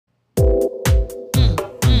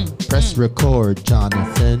Press record,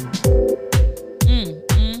 Jonathan.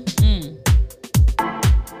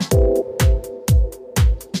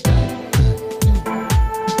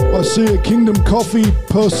 I see a Kingdom Coffee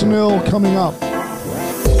personnel coming up.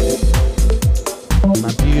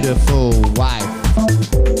 My beautiful wife.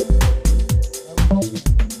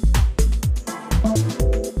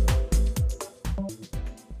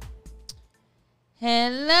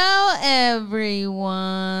 Hello, everyone.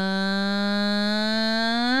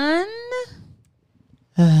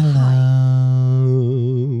 Hello.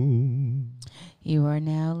 You are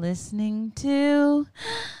now listening to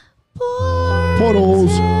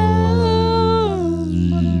Portals.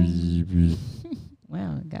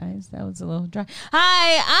 Wow, guys, that was a little dry.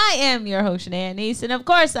 Hi, I am your host, Shanae Anise, and of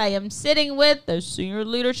course, I am sitting with the senior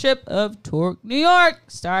leadership of Torque, New York,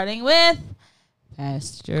 starting with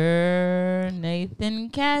Pastor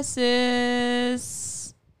Nathan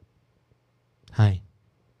Cassis. Hi.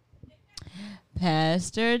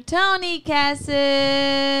 Pastor Tony Cassis.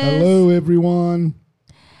 Hello, everyone.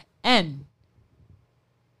 And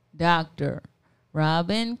Dr.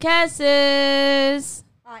 Robin Cassis.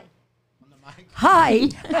 Hi. Hi.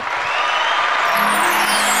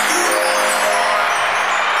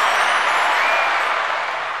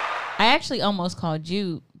 I actually almost called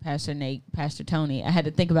you Pastor Nate, Pastor Tony. I had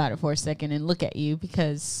to think about it for a second and look at you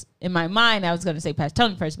because in my mind I was going to say Pastor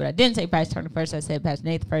Tony first, but I didn't say Pastor Tony first. I said Pastor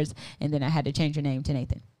Nathan first, and then I had to change your name to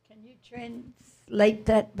Nathan. Can you translate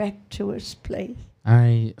that back to us, please?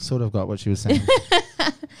 I sort of got what she was saying.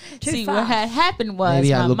 See, fast. what had happened was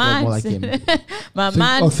Maybe I my look mind more like him.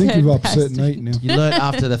 I think you've upset Nate now. You learned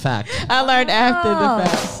after the fact. I learned after the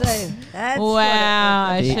fact. So that's Wow,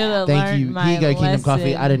 I what it should have Thank learned you. my Here you go, lesson. Kingdom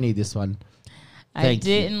Coffee. I don't need this one. I Thank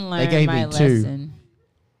you. didn't learn They gave my me two. lesson.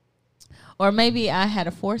 Or maybe I had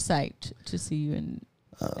a foresight to see you in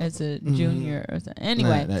as a junior or something.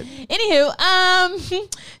 Anyway, anywho,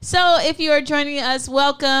 so if you are joining us,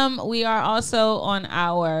 welcome. We are also on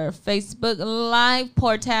our Facebook Live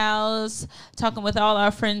portals, talking with all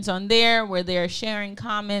our friends on there, where they're sharing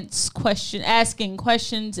comments, asking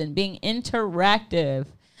questions, and being interactive.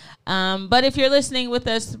 But if you're listening with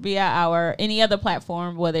us via any other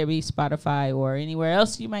platform, whether it be Spotify or anywhere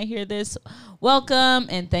else you might hear this, welcome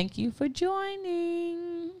and thank you for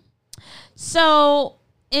joining. So,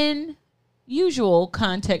 in usual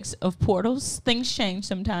context of portals, things change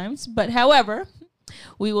sometimes. But however,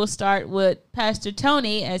 we will start with Pastor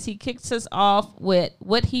Tony as he kicks us off with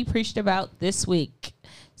what he preached about this week.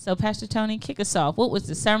 So, Pastor Tony, kick us off. What was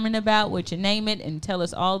the sermon about? Would you name it and tell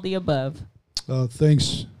us all the above?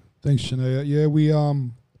 Thanks, Shanae. Yeah,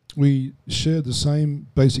 we shared the same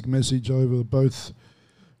basic message over both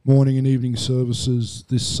morning and evening services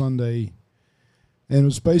this Sunday, and it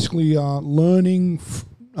was basically learning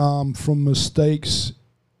from mistakes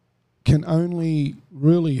can only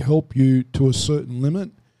really help you to a certain limit.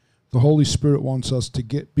 The Holy Spirit wants us to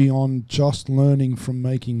get beyond just learning from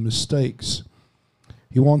making mistakes.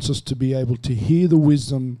 He wants us to be able to hear the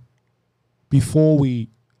wisdom before we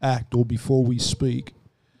act or before we speak.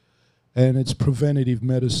 And it's preventative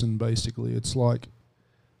medicine, basically. It's like,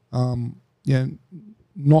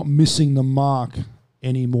 not missing the mark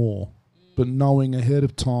anymore, but knowing ahead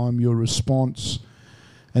of time your response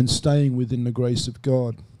and staying within the grace of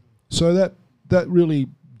God. So that really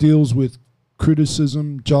deals with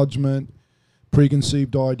criticism, judgment,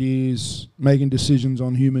 preconceived ideas, making decisions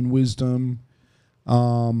on human wisdom,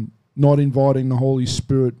 not inviting the Holy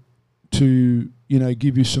Spirit to,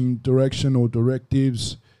 give you some direction or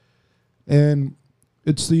directives. And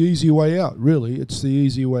it's the easy way out, really. It's the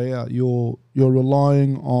easy way out. You're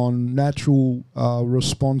relying on natural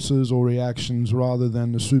responses or reactions rather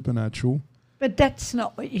than the supernatural. But that's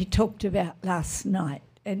not what you talked about last night.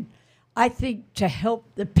 And I think to help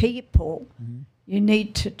the people, you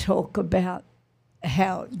need to talk about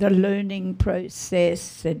how the learning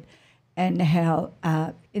process and how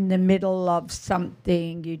in the middle of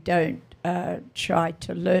something you don't try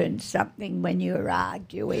to learn something when you're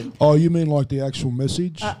arguing. Oh, you mean like the actual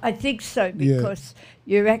message? I think so, because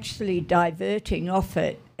you're actually diverting off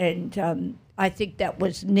it, and I think that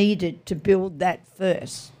was needed to build that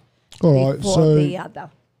first. All right, before so the other.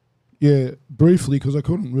 Yeah, briefly, because I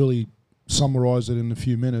couldn't really summarize it in a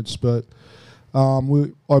few minutes, but I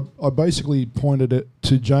basically pointed it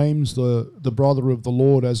to James, the brother of the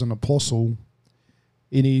Lord, as an apostle.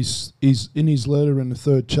 In his letter in the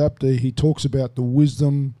 3rd chapter, he talks about the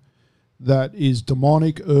wisdom that is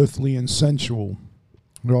demonic, earthly, and sensual,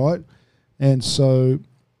 right? And so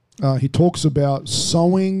he talks about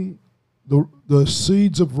sowing the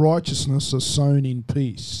seeds of righteousness are sown in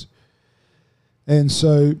peace. And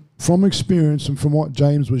so from experience and from what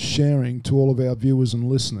James was sharing to all of our viewers and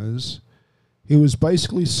listeners, he was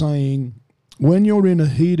basically saying when you're in a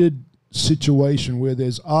heated situation where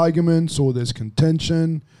there's arguments or there's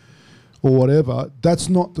contention or whatever, that's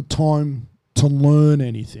not the time to learn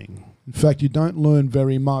anything. In fact, you don't learn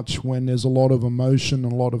very much when there's a lot of emotion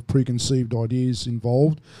and a lot of preconceived ideas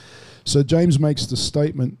involved. So James makes the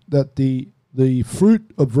statement that the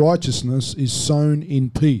fruit of righteousness is sown in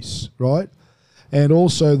peace, right? And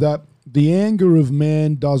also that the anger of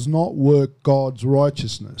man does not work God's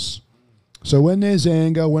righteousness. So when there's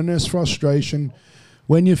anger, when there's frustration,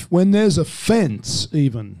 when there's offense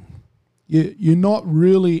even, you're not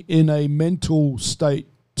really in a mental state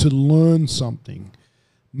to learn something.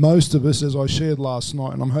 Most of us, as I shared last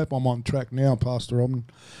night, and I hope I'm on track now, Pastor Robin,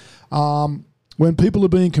 when people are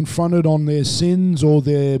being confronted on their sins or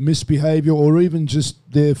their misbehavior or even just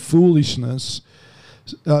their foolishness,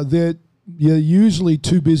 you're usually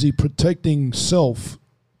too busy protecting self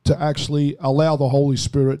to actually allow the Holy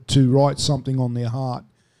Spirit to write something on their heart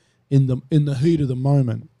in the heat of the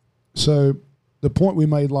moment. So the point we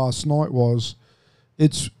made last night was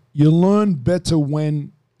you learn better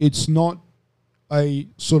when it's not a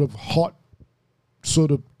sort of hot,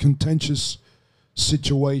 sort of contentious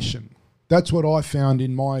situation. That's what I found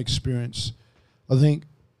in my experience. I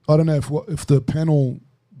don't know if the panel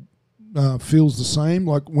feels the same.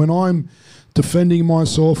 Like when I'm defending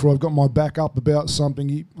myself or I've got my back up about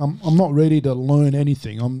something, I'm not ready to learn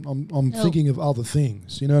anything. I'm thinking of other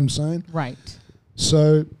things. You know what I'm saying? Right.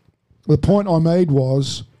 So the point I made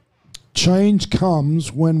was change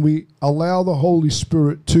comes when we allow the Holy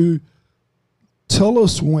Spirit to tell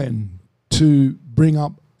us when to bring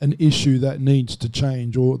up an issue that needs to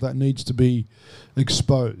change or that needs to be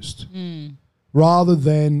exposed. Rather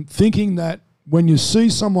than thinking that when you see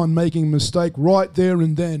someone making a mistake right there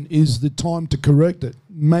and then is the time to correct it.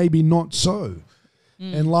 Maybe not so.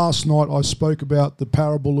 And last night I spoke about the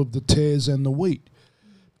parable of the tares and the wheat.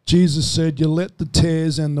 Jesus said you let the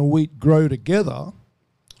tares and the wheat grow together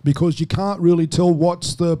because you can't really tell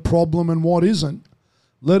what's the problem and what isn't.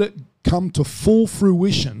 Let it come to full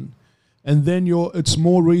fruition and then it's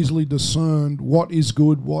more easily discerned what is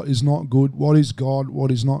good, what is not good, what is God, what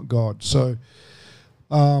is not God. So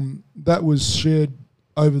that was shared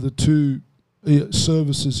over the two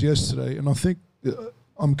services yesterday, and I think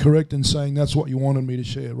I'm correct in saying that's what you wanted me to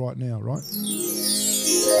share right now, right?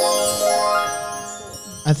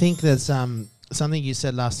 I think there's something you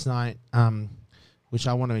said last night, which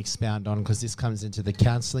I want to expound on because this comes into the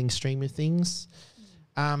counselling stream of things.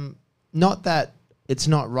 Not that it's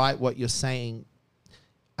not right what you're saying.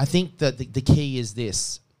 I think that the key is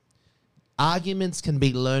this. Arguments can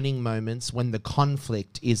be learning moments when the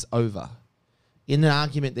conflict is over. In an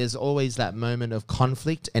argument, there's always that moment of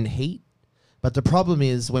conflict and heat. But the problem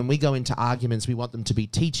is when we go into arguments, we want them to be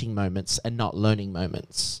teaching moments and not learning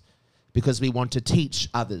moments, because we want to teach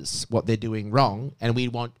others what they're doing wrong, and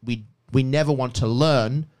we never want to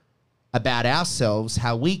learn about ourselves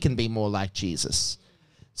how we can be more like Jesus.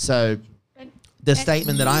 So the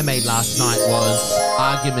statement that I made last night was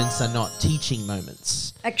arguments are not teaching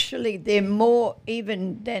moments. Actually, they're more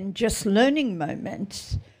even than just learning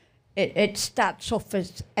moments. It starts off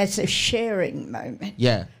as a sharing moment.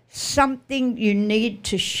 Yeah. Something you need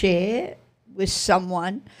to share with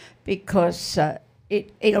someone because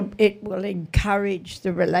it will encourage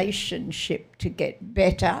the relationship to get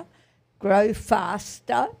better, grow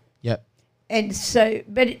faster. Yep. And so,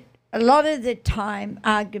 a lot of the time,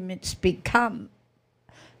 arguments become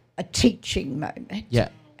a teaching moment. Yeah.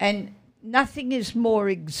 And nothing is more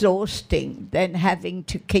exhausting than having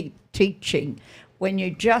to keep teaching when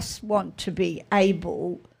you just want to be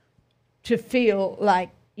able to feel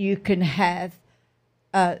like you can have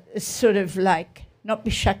sort of like, not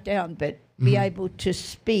be shut down, but be able to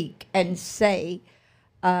speak and say,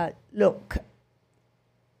 look,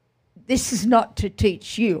 this is not to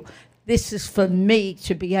teach you. This is for me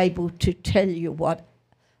to be able to tell you what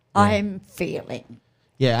I'm feeling.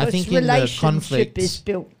 Yeah, I think in the conflict is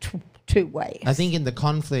built two ways. I think in the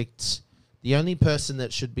conflict, the only person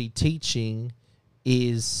that should be teaching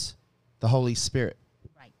is the Holy Spirit.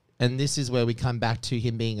 Right. And this is where we come back to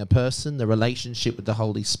him being a person, the relationship with the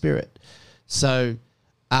Holy Spirit. So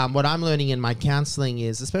what I'm learning in my counseling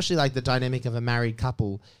is, especially like the dynamic of a married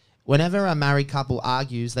couple, whenever a married couple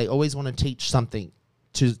argues, they always want to teach something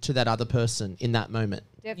to that other person in that moment.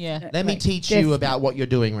 Yeah. Let me teach you about what you're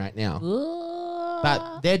doing right now.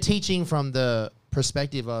 But they're teaching from the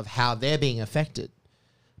perspective of how they're being affected.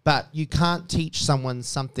 But you can't teach someone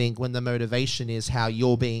something when the motivation is how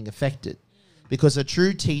you're being affected. Because a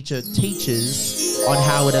true teacher teaches on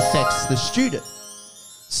how it affects the student.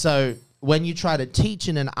 So when you try to teach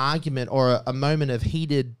in an argument or a moment of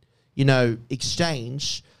heated,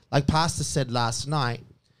 exchange, like Pastor said last night,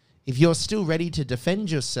 if you're still ready to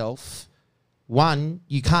defend yourself, one,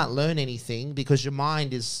 you can't learn anything because your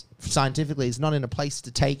mind is not in a place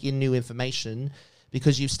to take in new information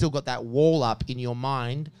because you've still got that wall up in your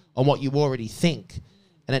mind on what you already think.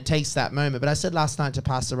 And it takes that moment. But I said last night to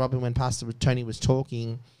Pastor Robin when Pastor Tony was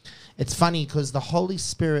talking, it's funny because the Holy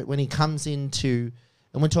Spirit, when he comes into,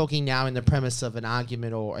 and we're talking now in the premise of an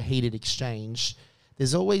argument or a heated exchange,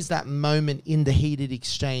 there's always that moment in the heated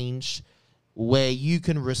exchange where you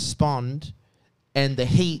can respond and the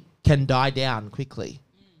heat can die down quickly.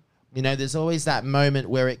 There's always that moment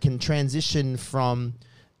where it can transition from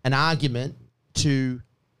an argument to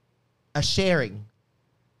a sharing,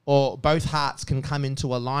 or both hearts can come into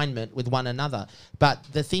alignment with one another. But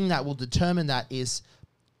the thing that will determine that is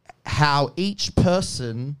how each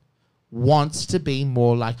person wants to be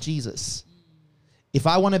more like Jesus. If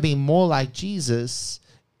I want to be more like Jesus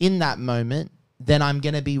in that moment, then I'm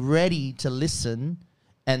going to be ready to listen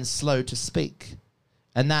and slow to speak.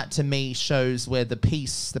 And that to me shows where the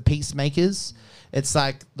peacemakers, it's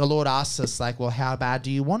like the Lord asks us, like, well, how bad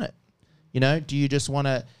do you want it? Do you just want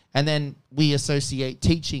to, and then we associate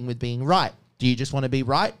teaching with being right. Do you just want to be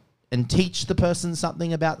right and teach the person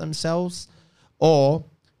something about themselves? Or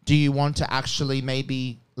do you want to actually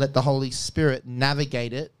maybe let the Holy Spirit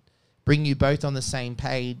navigate it, bring you both on the same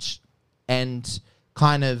page, and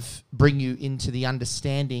kind of bring you into the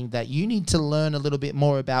understanding that you need to learn a little bit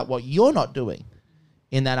more about what you're not doing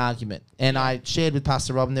in that argument? And I shared with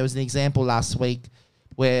Pastor Robin, there was an example last week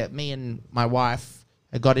where me and my wife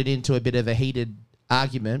had got it into a bit of a heated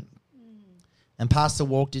argument, and Pastor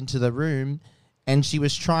walked into the room and she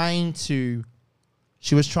was trying to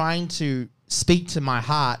speak to my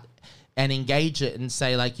heart and engage it and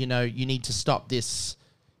say, like, you need to stop this,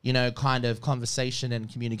 kind of conversation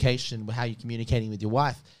and communication with how you're communicating with your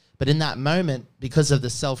wife. But in that moment, because of the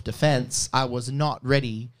self-defense, I was not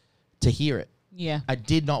ready to hear it. Yeah. I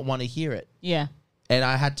did not want to hear it. Yeah. And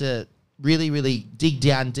I had to really, really dig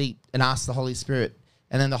down deep and ask the Holy Spirit.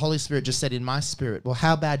 And then the Holy Spirit just said in my spirit, well,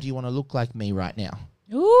 how bad do you want to look like me right now?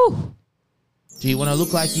 Ooh. Do you want to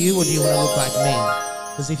look like you, or do you want to look like me?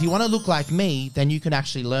 Because if you want to look like me, then you can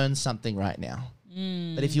actually learn something right now.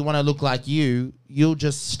 But if you want to look like you, you'll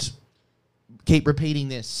just keep repeating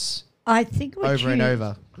this over and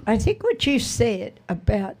over. I think what you said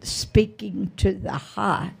about speaking to the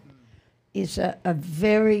heart is a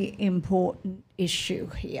very important issue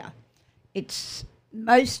here. It's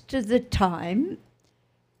most of the time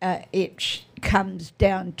it comes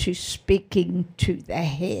down to speaking to the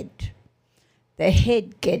head. The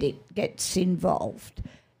head gets involved.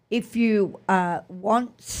 If you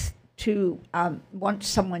want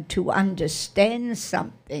someone to understand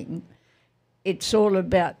something, it's all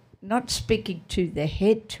about not speaking to the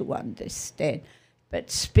head to understand, but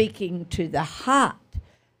speaking to the heart.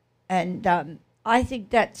 And I think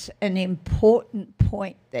that's an important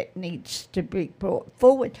point that needs to be brought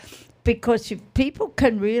forward, because if people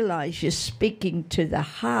can realize you're speaking to the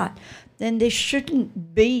heart, then there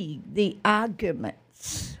shouldn't be the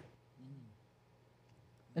arguments.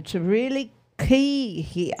 It's a really key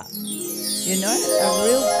here, a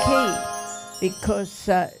real key, because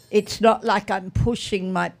it's not like I'm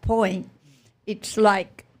pushing my point. It's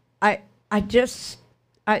like I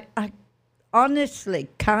honestly,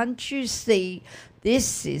 can't you see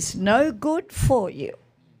this is no good for you?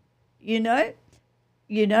 And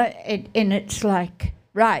it's like,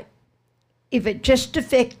 right, if it just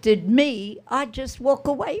affected me, I'd just walk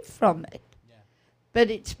away from it. Yeah.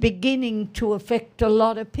 But it's beginning to affect a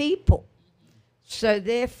lot of people. So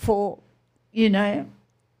therefore,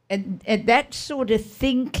 and that sort of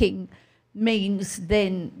thinking means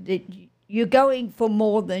then that you're going for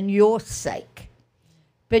more than your sake.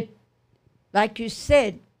 But like you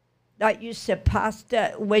said,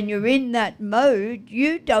 Pastor, when you're in that mode,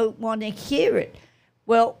 you don't want to hear it.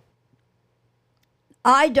 Well,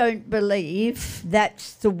 I don't believe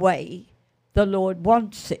that's the way the Lord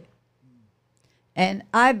wants it. And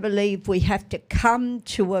I believe we have to come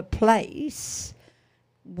to a place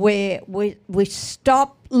where we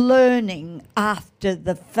stop learning after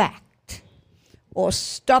the fact, or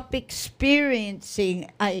stop experiencing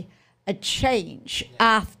a change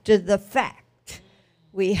after the fact.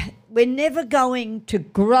 We're never going to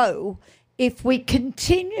grow if we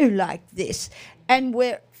continue like this, and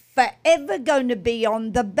we're forever going to be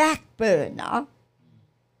on the back burner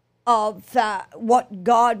of what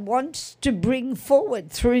God wants to bring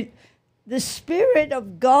forward through the Spirit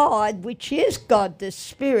of God, which is God the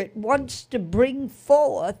Spirit, wants to bring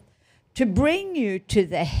forth, to bring you to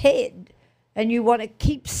the head, and you want to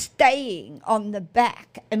keep staying on the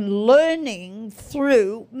back and learning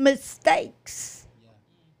through mistakes.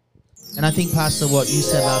 And I think, Pastor, what you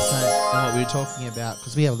said last night and what we were talking about,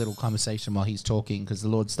 because we have a little conversation while he's talking, because the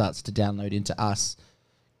Lord starts to download into us.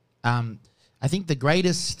 I think the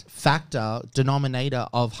greatest denominator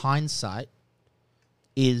of hindsight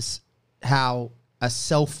is how a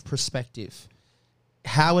self-perspective,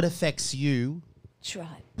 how it affects you. That's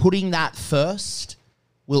right. Putting that first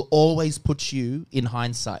will always put you in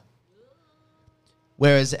hindsight.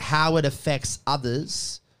 Whereas how it affects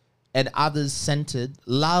others and others-centered,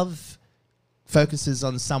 love focuses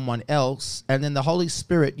on someone else, and then the Holy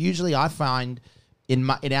Spirit, usually I find in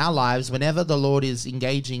our lives, whenever the Lord is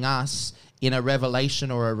engaging us in a revelation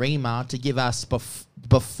or a rhema to give us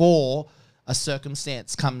before a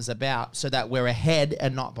circumstance comes about so that we're ahead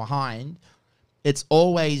and not behind, it's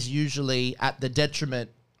always usually at the detriment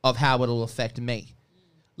of how it'll affect me.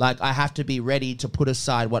 Like, I have to be ready to put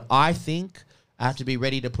aside what I think. I have to be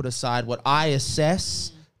ready to put aside what I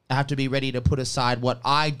assess. I have to be ready to put aside what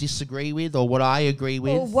I disagree with or what I agree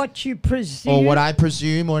with. Or what you presume. Or what I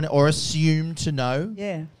presume or assume to know.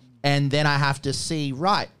 Yeah. And then I have to see,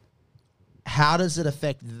 right, how does it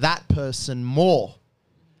affect that person more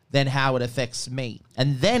than how it affects me?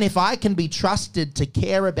 And then if I can be trusted to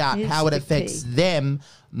care about Here's how it the affects key. them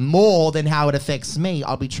more than how it affects me,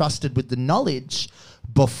 I'll be trusted with the knowledge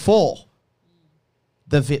before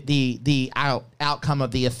the outcome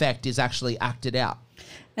of the effect is actually acted out.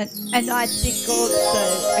 And I think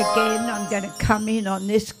also, again, I'm going to come in on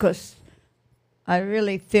this because I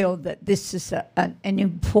really feel that this is an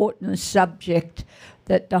important subject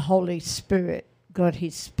that the Holy Spirit, God,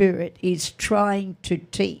 His Spirit, is trying to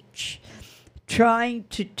teach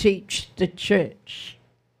the church,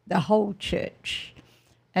 the whole church.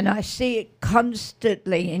 And I see it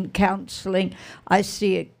constantly in counselling. I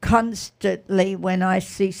see it constantly when I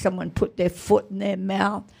see someone put their foot in their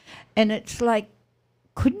mouth. And it's like,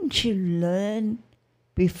 couldn't you learn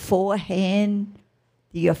beforehand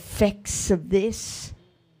the effects of this?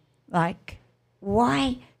 Like,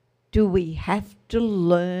 why do we have to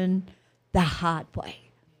learn the hard way?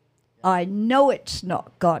 I know it's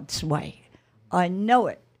not God's way. I know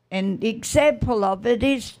it. And the example of it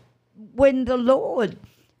is when the Lord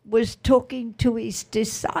was talking to his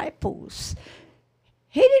disciples.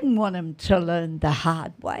 He didn't want them to learn the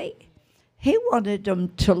hard way. He wanted them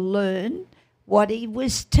to learn what he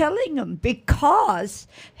was telling them, because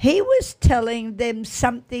he was telling them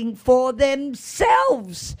something for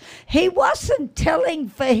themselves. He wasn't telling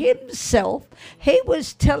for himself. He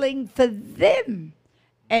was telling for them.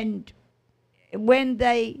 And when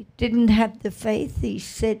they didn't have the faith, he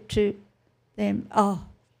said to them,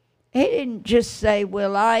 he didn't just say,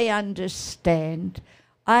 well, I understand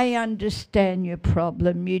your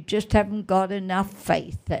problem. You just haven't got enough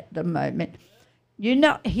faith at the moment. You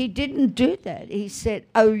know, he didn't do that. He said,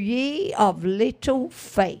 O ye of little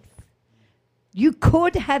faith. You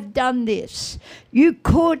could have done this. You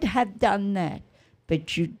could have done that.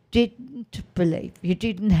 But you didn't believe. You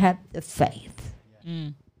didn't have the faith.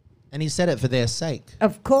 Mm. And he said it for their sake.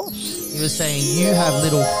 Of course. He was saying, you have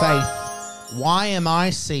little faith. Why am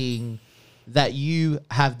I seeing that you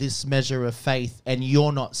have this measure of faith and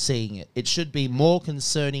you're not seeing it? It should be more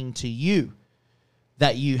concerning to you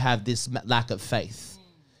that you have this lack of faith,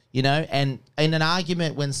 you know? And in an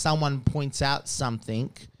argument, when someone points out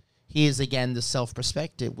something, here's again the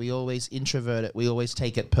self-perspective. We always introvert it. We always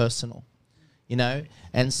take it personal, you know?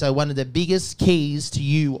 And so one of the biggest keys to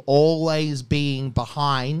you always being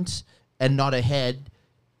behind and not ahead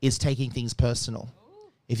is taking things personal.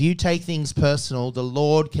 If you take things personal, the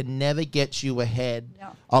Lord can never get you ahead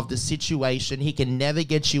of the situation. He can never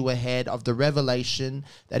get you ahead of the revelation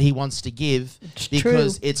that he wants to give,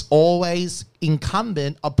 because it's always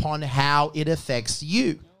incumbent upon how it affects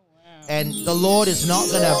you. And the Lord is not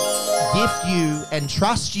going to gift you and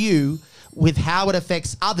trust you with how it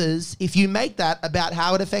affects others if you make that about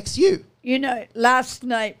how it affects you. You know, last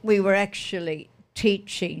night we were actually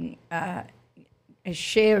teaching,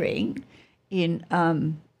 sharing in,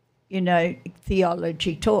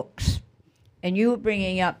 theology talks. And you were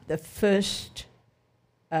bringing up the first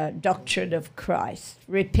doctrine of Christ,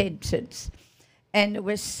 repentance. And it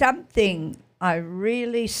was something I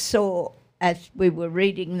really saw as we were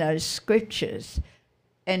reading those scriptures.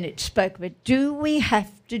 and it spoke about, do we have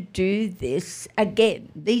to do this again?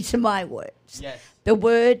 These are my words. Yes. The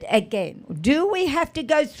word again. Do we have to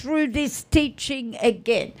go through this teaching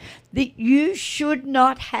again? That you should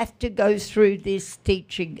not have to go through this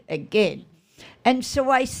teaching again. And so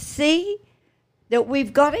I see that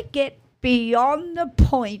we've got to get beyond the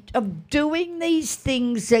point of doing these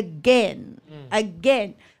things again.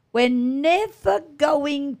 Again. We're never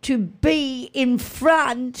going to be in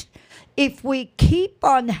front if we keep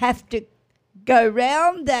on have to go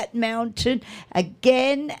round that mountain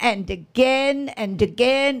again and again and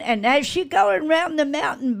again. And as you're going round the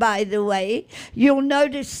mountain, by the way, you'll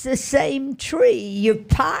notice the same tree. You've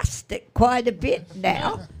passed it quite a bit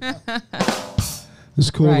now.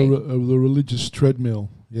 It's called Right. the religious treadmill.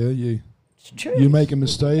 Yeah, It's true. you make a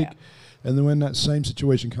mistake, and then when that same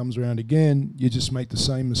situation comes around again, you just make the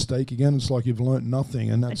same mistake again. It's like you've learnt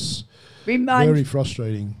nothing, and that's very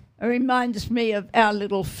frustrating. It reminds me of our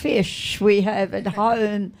little fish we have at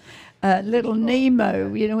home, little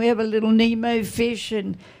Nemo. You know, we have a little Nemo fish,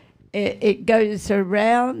 and it goes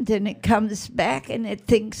around and it comes back and it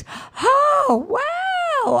thinks, oh,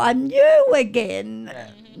 wow, I'm new again.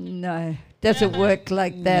 No, doesn't work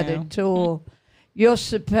like that No. at all. You're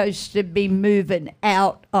supposed to be moving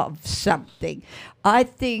out of something. I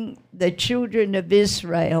think the children of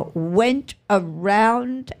Israel went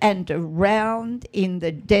around and around in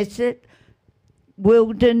the desert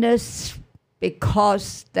wilderness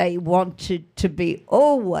because they wanted to be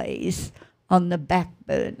always on the back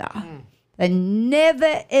burner. They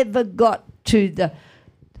never ever got to the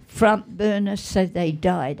front burner, so they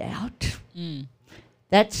died out.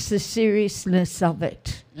 That's the seriousness of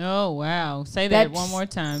it. Oh, wow. Say that That's- one more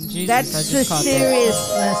time. Jesus, That's I the just caught that.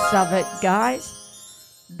 seriousness of it,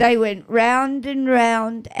 guys. They went round and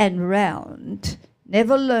round and round,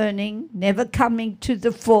 never learning, never coming to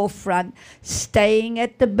the forefront, staying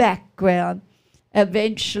at the background.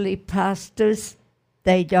 Eventually, pastors,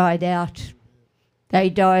 they died out. They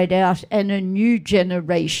died out, and a new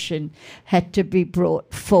generation had to be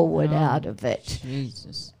brought forward out of it.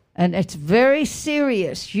 Jesus. And it's very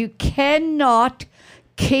serious. You cannot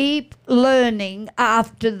keep learning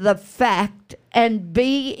after the fact and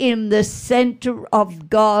be in the center of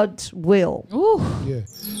God's will. Ooh. Yeah,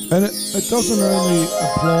 and it doesn't only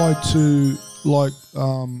apply to like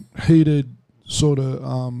heated sort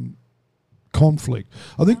of conflict.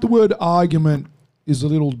 I think the word argument is a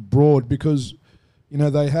little broad because, you know,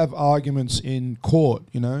 they have arguments in court,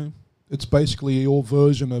 you know. It's basically your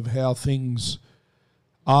version of how things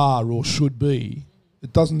are or should be.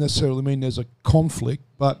 It doesn't necessarily mean there's a conflict,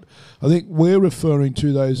 but I think we're referring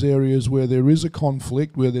to those areas where there is a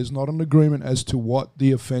conflict, where there's not an agreement as to what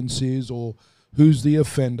the offence is or who's the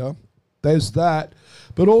offender. There's that.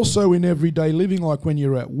 But also in everyday living, like when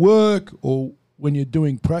you're at work or when you're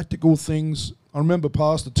doing practical things. I remember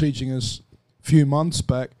Pastor teaching us a few months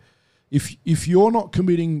back, if you're not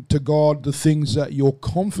committing to God the things that you're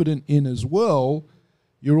confident in as well,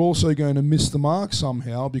 you're also going to miss the mark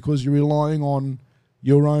somehow because you're relying on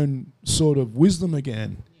your own sort of wisdom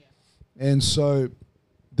again. And so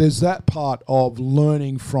there's that part of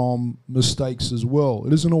learning from mistakes as well.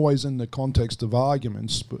 It isn't always in the context of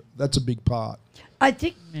arguments, but that's a big part. I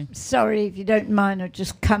think, sorry if you don't mind, I'll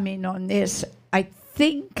just come in on this. I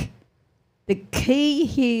think the key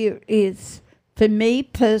here is, for me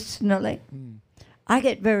personally, I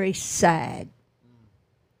get very sad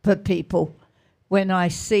for people when I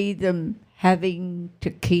see them having to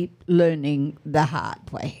keep learning the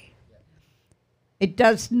hard way. It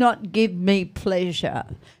does not give me pleasure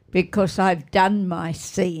because I've done my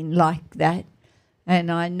scene like that,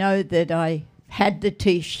 and I know that I had the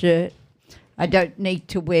T-shirt. I don't need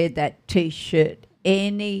to wear that T-shirt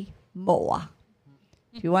anymore.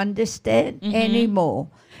 Do you understand? Anymore.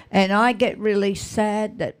 And I get really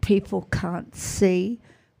sad that people can't see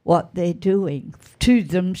what they're doing to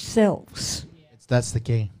themselves. That's the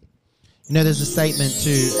key. You know, there's a statement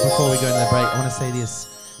too, before we go into the break, I want to say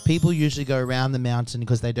this. People usually go around the mountain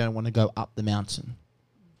because they don't want to go up the mountain.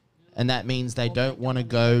 And that means they don't want to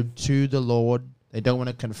go to the Lord. They don't want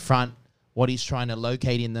to confront what he's trying to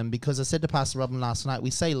locate in them. Because I said to Pastor Robin last night,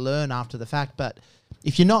 we say learn after the fact, but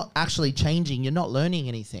if you're not actually changing, you're not learning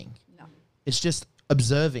anything. No. It's just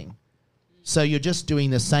observing. So you're just doing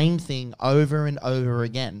the same thing over and over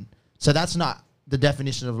again. So that's not the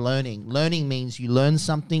definition of learning. Learning means you learn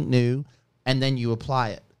something new and then you apply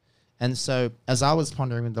it. And so as I was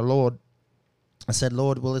pondering with the Lord, I said,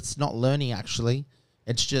 Lord, well, it's not learning actually.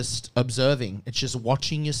 It's just observing. It's just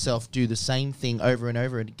watching yourself do the same thing over and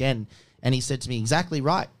over again. And he said to me, exactly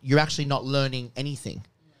right. You're actually not learning anything.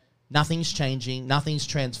 Nothing's changing. Nothing's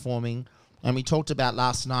transforming. And we talked about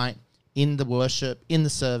last night in the worship, in the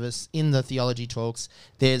service, in the theology talks,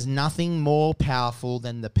 there's nothing more powerful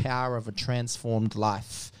than the power of a transformed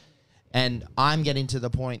life. And I'm getting to the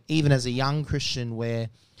point, even as a young Christian, where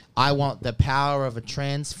I want the power of a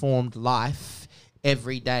transformed life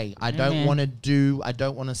every day. I don't want to do, I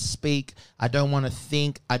don't want to speak, I don't want to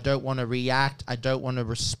think, I don't want to react, I don't want to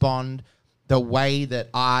respond the way that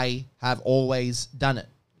I have always done it.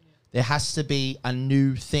 There has to be a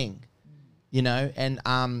new thing, you know? And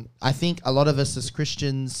I think a lot of us as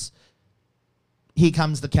Christians, here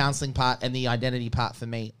comes the counseling part and the identity part for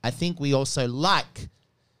me. I think we also like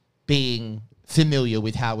being familiar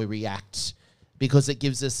with how we react because it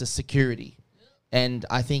gives us a security. And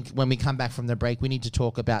I think when we come back from the break, we need to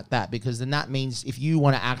talk about that, because then that means if you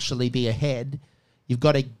want to actually be ahead, you've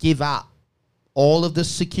got to give up all of the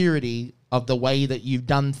security of the way that you've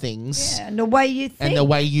done things. Yeah, and the way you think. And the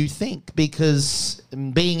way you think, because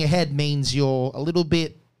being ahead means you're a little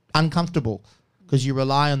bit uncomfortable because you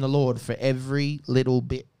rely on the Lord for every little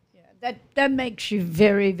bit. That makes you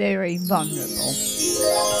very, very vulnerable.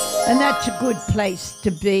 And that's a good place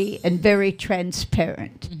to be, and very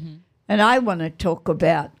transparent. Mm-hmm. And I want to talk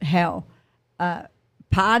about how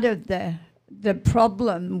part of the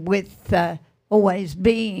problem with always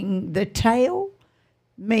being the tail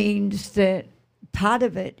means that part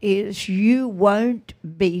of it is you won't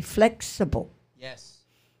be flexible. Yes.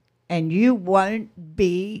 And you won't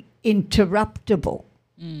be interruptible.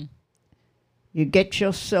 Mm. You get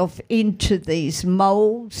yourself into these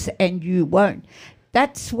molds and you won't.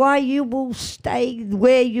 That's why you will stay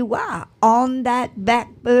where you are, on that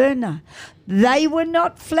back burner. They were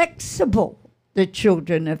not flexible, the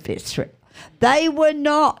children of Israel. They were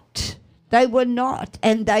not. They were not.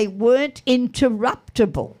 And they weren't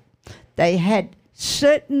interruptible. They had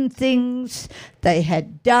certain things they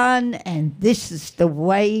had done, and this is the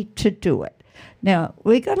way to do it. Now,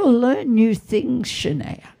 we got to learn new things,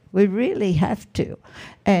 Shania. We really have to.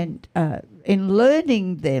 And in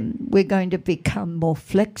learning them, we're going to become more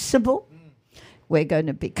flexible. We're going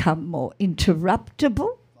to become more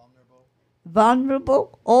interruptible,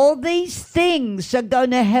 vulnerable. All these things are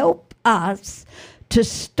going to help us to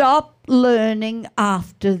stop learning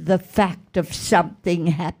after the fact of something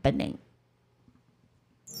happening.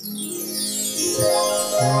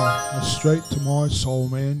 That's straight to my soul,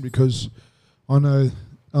 man, because I know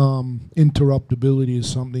interruptibility is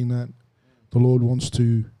something that the Lord wants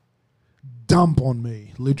to dump on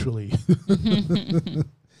me, literally,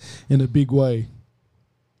 in a big way.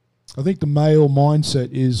 I think the male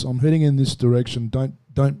mindset is, I'm heading in this direction,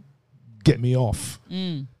 don't get me off.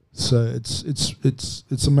 Mm. So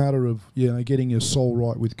it's a matter of getting your soul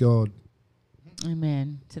right with God.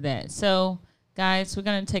 Amen to that. So, guys, we're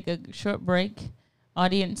going to take a short break.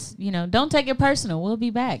 Audience, don't take it personal. We'll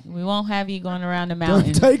be back. We won't have you going around the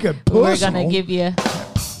mountain. Don't take it personal. We're going to give you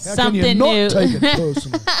something How can you new. not take it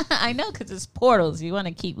personal? I know, because it's portals. You want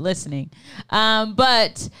to keep listening.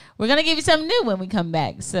 But we're going to give you something new when we come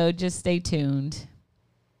back. So just stay tuned.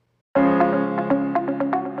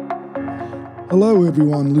 Hello,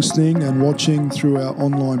 everyone listening and watching through our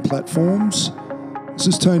online platforms. This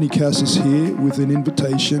is Tony Cassis here with an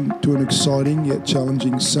invitation to an exciting yet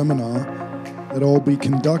challenging seminar that I'll be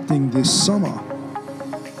conducting this summer.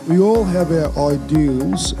 We all have our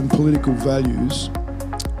ideals and political values,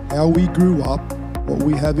 how we grew up, what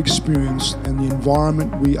we have experienced, and the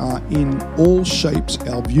environment we are in all shapes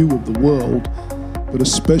our view of the world, but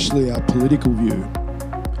especially our political view.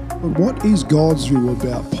 But what is God's view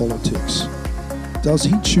about politics? Does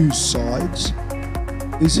he choose sides?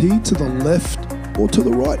 Is he to the left or to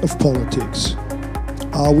the right of politics?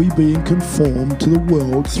 Are we being conformed to the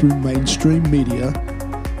world through mainstream media,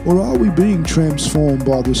 or are we being transformed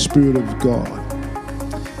by the Spirit of God?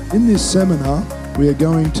 In this seminar, we are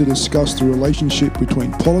going to discuss the relationship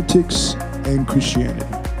between politics and Christianity.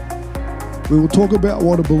 We will talk about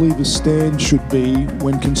what a believer's stand should be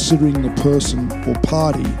when considering the person or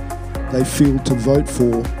party they feel to vote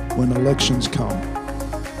for when elections come.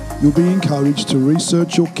 You'll be encouraged to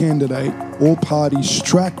research your candidate or party's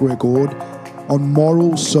track record on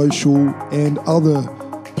moral, social, and other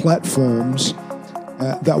platforms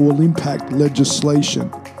that will impact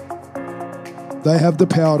legislation. They have the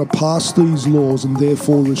power to pass these laws and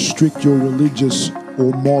therefore restrict your religious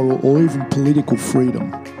or moral or even political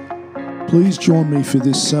freedom. Please join me for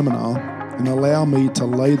this seminar and allow me to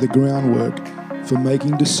lay the groundwork for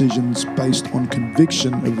making decisions based on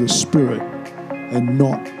conviction of the Spirit and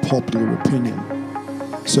not popular opinion.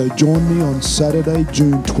 So join me on Saturday,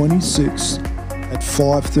 June 26th at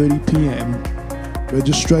 5:30 p.m.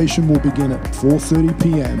 Registration will begin at 4:30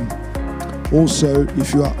 p.m. Also,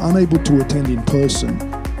 if you are unable to attend in person,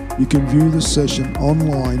 you can view the session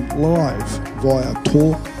online live via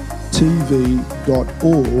talktv.org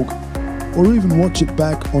or even watch it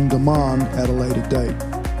back on demand at a later date.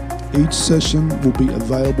 Each session will be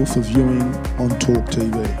available for viewing on Talk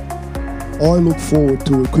TV. I look forward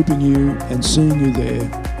to equipping you and seeing you there.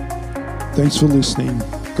 Thanks for listening.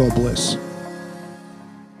 God bless.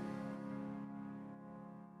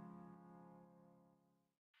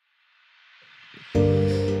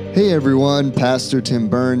 Hey everyone, Pastor Tim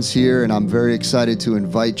Burns here, and I'm very excited to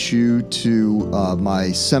invite you to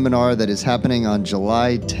my seminar that is happening on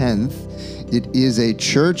July 10th. It is a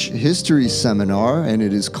church history seminar, and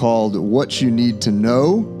it is called What You Need to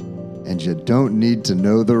Know, and You Don't Need to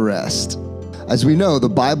Know the Rest. As we know, the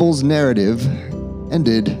Bible's narrative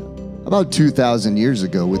ended about 2,000 years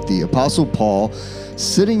ago with the Apostle Paul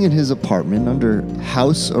sitting in his apartment under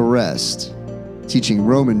house arrest, teaching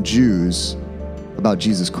Roman Jews about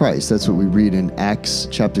Jesus Christ. That's what we read in Acts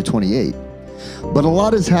chapter 28. But a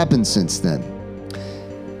lot has happened since then.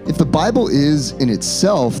 If the Bible is in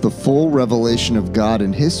itself the full revelation of God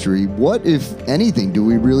in history, what, if anything, do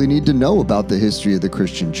we really need to know about the history of the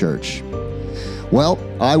Christian church? Well,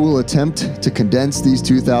 I will attempt to condense these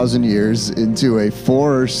 2,000 years into a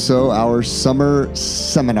 4 or so hour summer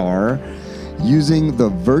seminar using the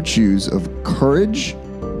virtues of courage,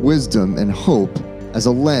 wisdom, and hope as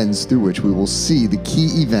a lens through which we will see the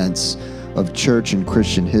key events of church and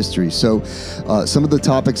Christian history. So some of the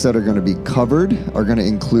topics that are going to be covered are going to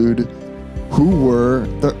include who were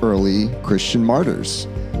the early Christian martyrs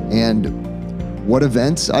and what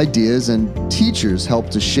events, ideas, and teachers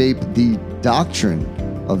helped to shape the doctrine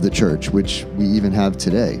of the church, which we even have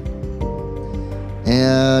today.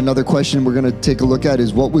 And another question we're going to take a look at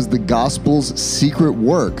is what was the gospel's secret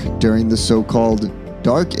work during the so-called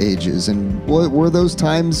Dark Ages, and were those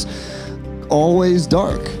times always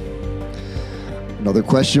dark? Another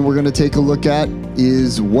question we're going to take a look at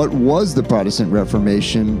is what was the Protestant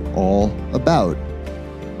Reformation all about?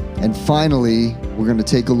 And finally, we're going to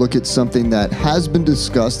take a look at something that has been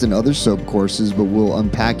discussed in other soap courses, but we'll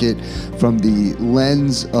unpack it from the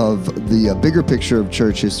lens of the bigger picture of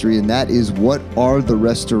church history, and that is what are the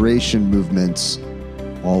Restoration movements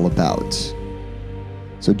all about?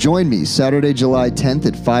 So join me Saturday, July 10th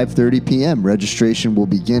at 5:30 p.m. Registration will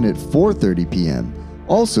begin at 4:30 p.m.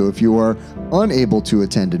 Also, if you are unable to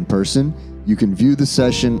attend in person, you can view the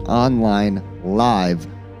session online live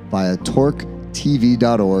via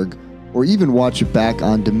talktv.org or even watch it back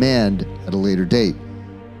on demand at a later date.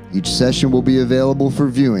 Each session will be available for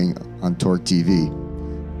viewing on Torque TV.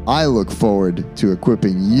 I look forward to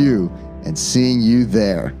equipping you and seeing you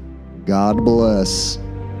there. God bless.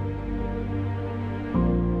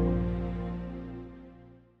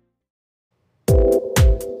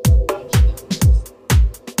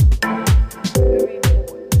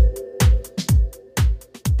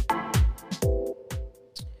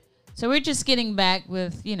 So we're just getting back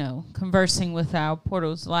with, conversing with our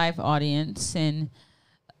Portals Live audience. And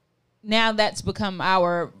now that's become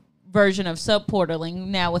our version of sub-portaling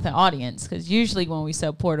now with an audience. Because usually when we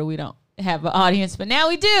sub-portal, we don't have an audience. But now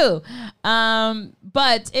we do.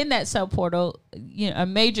 But in that sub-portal, a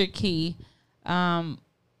major key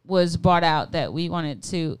was brought out that we wanted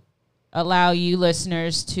to allow you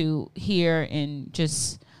listeners to hear and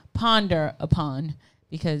just ponder upon,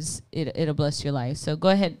 because it'll bless your life. So go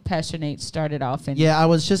ahead, Pastor Nate, start it off. And I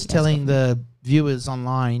was just telling the viewers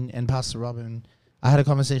online and Pastor Robin, I had a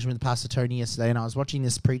conversation with Pastor Tony yesterday, and I was watching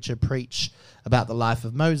this preacher preach about the life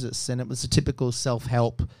of Moses, and it was a typical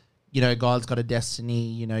self-help, God's got a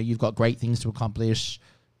destiny, you've got great things to accomplish.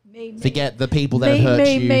 Forget the people that have hurt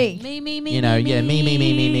you. Me.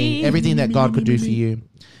 Everything that God could do for you.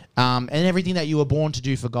 And everything that you were born to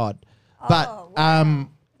do for God. But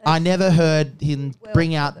I never heard him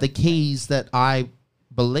bring out the keys that I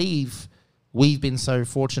believe we've been so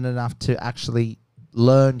fortunate enough to actually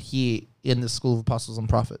learn here in the School of Apostles and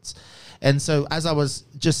Prophets. And so as I was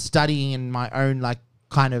just studying in my own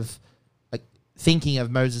thinking of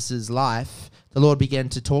Moses's life, the Lord began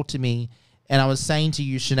to talk to me, and I was saying to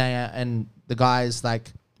you, Shania, and the guys,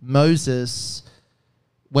 Moses,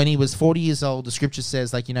 when he was 40 years old, the scripture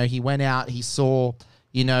says, he went out, he saw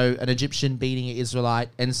an Egyptian beating an Israelite.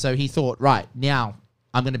 And so he thought, right, now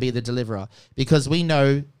I'm going to be the deliverer. Because we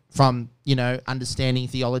know from, understanding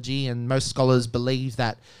theology, and most scholars believe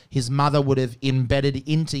that his mother would have embedded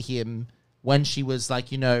into him when she was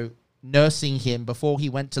nursing him before he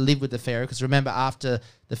went to live with the Pharaoh. Because remember, after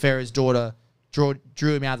the Pharaoh's daughter drew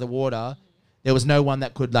him out of the water, there was no one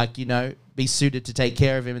that could be suited to take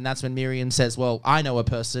care of him. And that's when Miriam says, well, I know a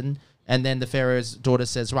person. And then the Pharaoh's daughter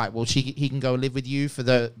says, right, well, he can go live with you for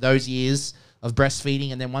those years of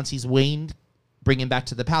breastfeeding. And then once he's weaned, bring him back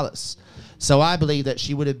to the palace. So I believe that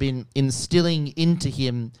she would have been instilling into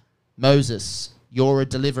him, Moses, you're a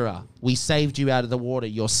deliverer. We saved you out of the water.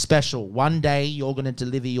 You're special. One day you're going to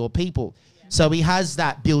deliver your people. Yeah. So he has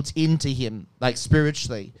that built into him, like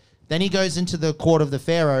spiritually. Then he goes into the court of the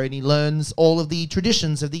Pharaoh and he learns all of the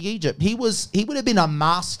traditions of the Egypt. He would have been a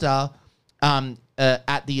master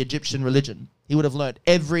at the Egyptian religion. He would have learned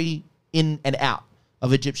every in and out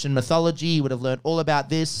of Egyptian mythology. He would have learned all about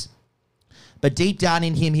this. But deep down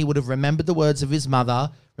in him, he would have remembered the words of his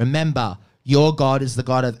mother. Remember, your God is the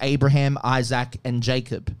God of Abraham, Isaac, and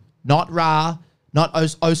Jacob. Not Ra, not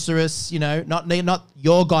Osiris, not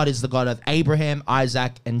your God is the God of Abraham,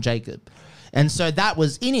 Isaac, and Jacob. And so that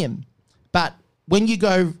was in him. But when you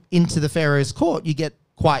go into the Pharaoh's court, you get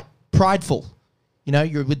quite prideful.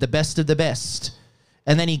 You're with the best of the best.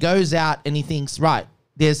 And then he goes out and he thinks, right,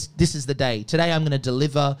 this is the day. Today I'm going to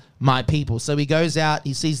deliver my people. So he goes out,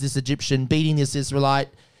 he sees this Egyptian beating this Israelite.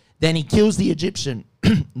 Then he kills the Egyptian.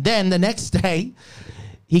 Then the next day,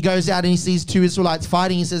 he goes out and he sees two Israelites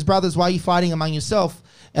fighting. He says, brothers, why are you fighting among yourself?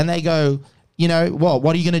 And they go,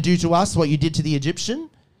 what are you going to do to us? What you did to the Egyptian?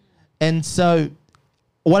 And so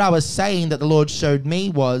what I was saying that the Lord showed me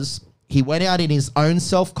was he went out in his own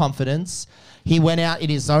self-confidence. He went out in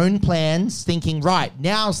his own plans thinking, right,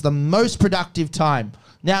 now's the most productive time.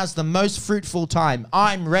 Now's the most fruitful time.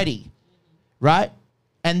 I'm ready, right?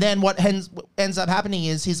 And then what ends up happening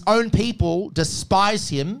is his own people despise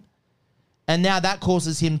him, and now that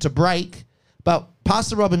causes him to break. But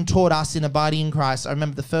Pastor Robin taught us in Abiding in Christ. I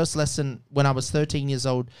remember the first lesson when I was 13 years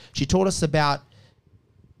old. She taught us about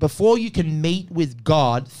before you can meet with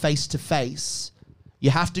God face to face,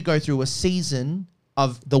 you have to go through a season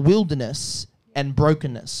of the wilderness and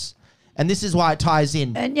brokenness. And this is why it ties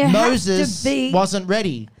in. And Moses wasn't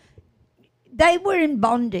ready. They were in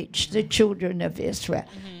bondage, the children of Israel.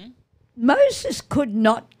 Mm-hmm. Moses could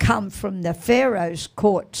not come from the Pharaoh's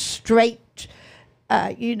court straight,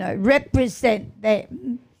 represent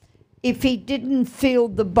them if he didn't feel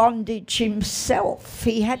the bondage himself.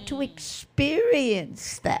 He had to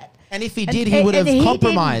experience that. And if he did, he would have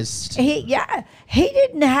compromised. He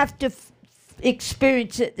didn't have to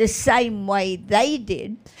experience it the same way they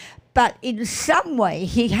did, but in some way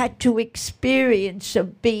he had to experience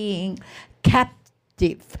of being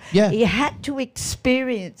captive. Yeah. He had to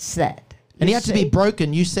experience that. And he had to be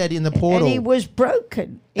broken, you said, in the portal. And he was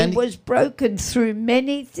broken. He was broken through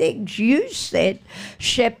many things. You said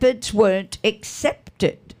shepherds weren't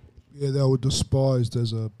accepted. Yeah, they were despised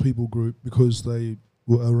as a people group because they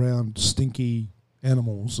were around stinky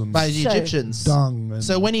animals and by the Egyptians. Dung.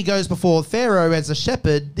 So when he goes before Pharaoh as a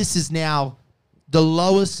shepherd, this is now the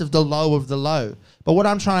lowest of the low of the low. But what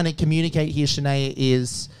I'm trying to communicate here, Shanae,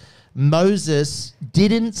 is Moses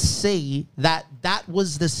didn't see that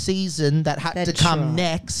was the season that had to come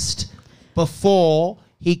next before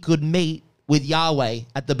he could meet with Yahweh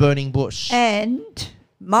at the burning bush. And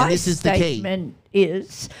my statement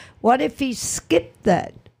is, what if he skipped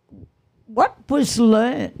that? What was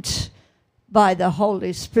learnt by the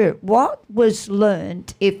Holy Spirit? What was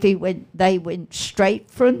learnt if they went straight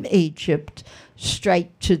from Egypt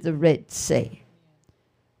straight to the Red Sea?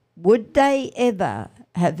 Would they ever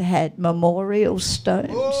have had memorial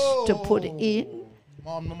stones to put in?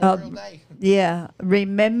 On Memorial Day. Yeah,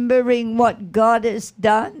 remembering what God has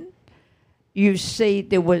done. You see,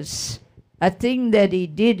 there was a thing that he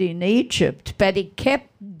did in Egypt, but he kept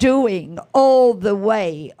doing all the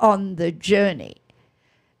way on the journey.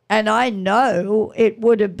 And I know it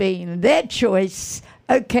would have been their choice.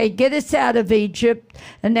 Okay, get us out of Egypt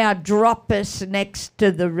and now drop us next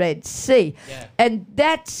to the Red Sea. Yeah. And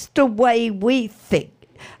that's the way we think.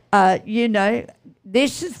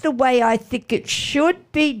 This is the way I think it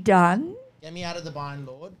should be done. Get me out of the bind,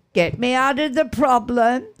 Lord. Get me out of the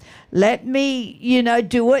problem. Let me,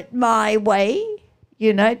 do it my way,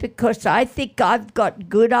 because I think I've got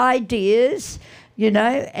good ideas,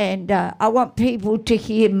 and I want people to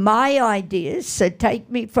hear my ideas. So take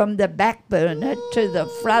me from the back burner to the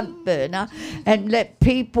front burner and let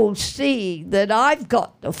people see that I've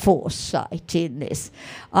got the foresight in this.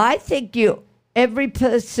 I think every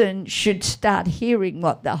person should start hearing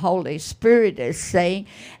what the Holy Spirit is saying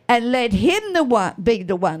and let him be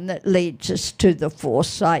the one that leads us to the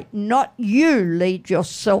foresight, not you lead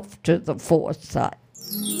yourself to the foresight.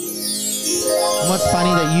 And what's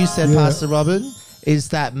funny that you said, Pastor Robin, is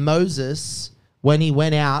that Moses, when he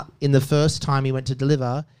went out in the first time he went to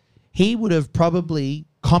deliver, he would have probably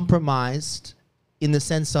compromised in the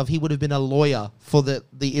sense of he would have been a lawyer for the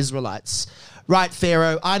Israelites. Right,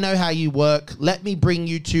 Pharaoh, I know how you work. Let me bring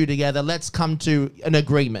you two together. Let's come to an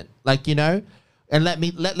agreement, like, you know, and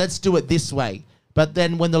let's do it this way. But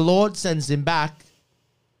then when the Lord sends him back,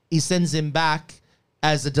 he sends him back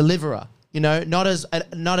as a deliverer, you know, not as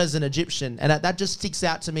an Egyptian. And that just sticks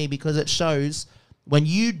out to me because it shows when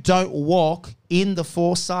you don't walk in the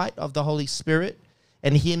foresight of the Holy Spirit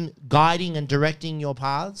and him guiding and directing your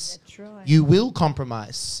paths, That's right. you will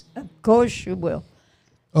compromise. Of course you will.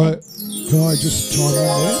 Can I just chime in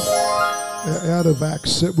there? Out of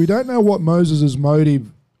Acts, we don't know what Moses' motive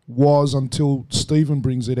was until Stephen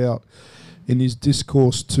brings it out in his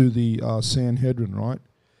discourse to the Sanhedrin, right?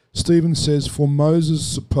 Stephen says, "For Moses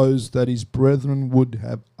supposed that his brethren would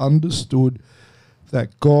have understood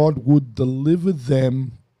that God would deliver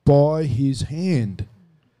them by his hand,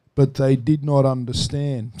 but they did not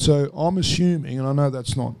understand." So I'm assuming, and I know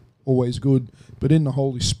that's not always good, but in the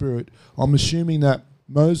Holy Spirit, I'm assuming that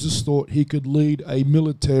Moses thought he could lead a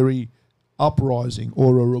military uprising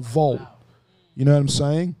or a revolt. You know what I'm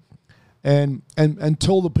saying? And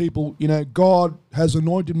tell the people, you know, God has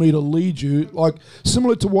anointed me to lead you, like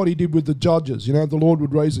similar to what he did with the judges. You know, the Lord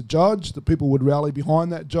would raise a judge, the people would rally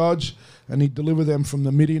behind that judge, and he'd deliver them from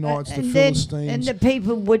the Midianites, the Philistines. And the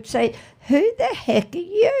people would say, who the heck are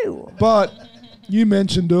you? But you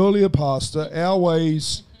mentioned earlier, Pastor, our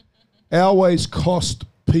ways cost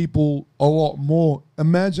people a lot more.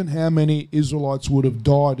 Imagine how many Israelites would have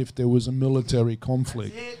died if there was a military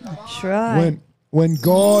conflict. That's right. When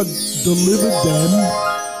God delivered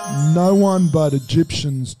them, no one but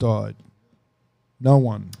Egyptians died. No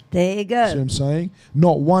one. There you go. See what I'm saying?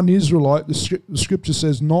 Not one Israelite. The scripture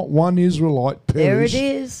says not one Israelite perished. There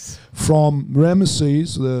it is. From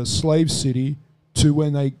Ramesses, the slave city, to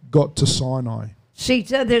when they got to Sinai. See,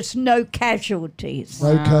 so there's no casualties.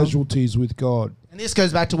 No casualties with God. And this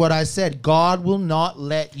goes back to what I said. God will not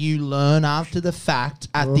let you learn after the fact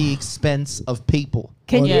at the expense of people.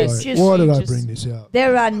 Can Why you did just... I bring this out?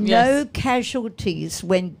 There are no Yes. casualties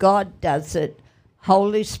when God does it.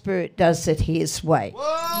 Holy Spirit does it his way.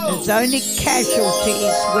 There's only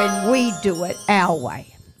casualties when we do it our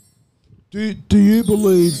way. Do you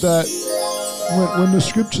believe that when the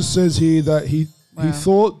scripture says here that he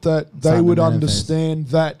thought that they Simon would Manifest. understand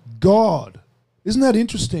that God, isn't that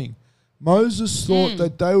interesting? Moses thought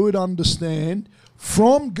that they would understand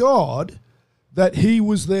from God that he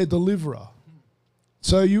was their deliverer.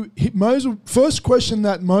 So Moses, first question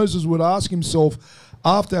that Moses would ask himself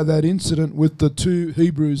after that incident with the two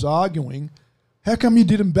Hebrews arguing, how come you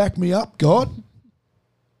didn't back me up, God?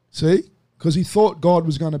 See? Because he thought God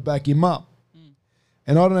was going to back him up.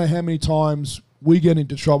 And I don't know how many times we get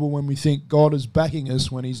into trouble when we think God is backing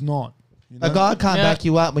us when he's not. You know? A God can't back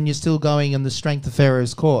you up when you're still going in the strength of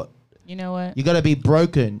Pharaoh's court. You know what? You got to be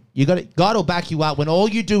broken. God will back you up when all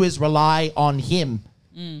you do is rely on him.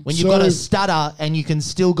 When you've got to stutter and you can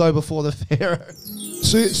still go before the Pharaoh.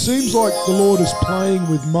 See, it seems like the Lord is playing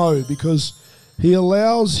with Mo because he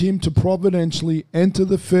allows him to providentially enter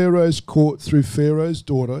the Pharaoh's court through Pharaoh's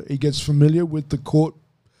daughter. He gets familiar with the court,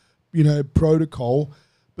 protocol.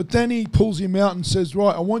 But then he pulls him out and says,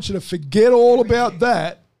 right, I want you to forget all about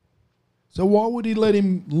that. So why would he let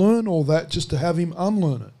him learn all that just to have him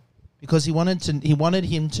unlearn it? Because he wanted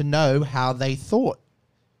him to know how they thought.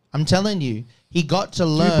 I'm telling you, he got to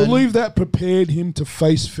learn. Do you believe that prepared him to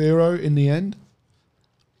face Pharaoh in the end?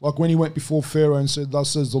 Like when he went before Pharaoh and said,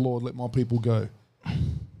 thus says the Lord, let my people go.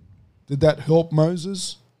 Did that help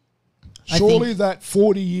Moses? Surely that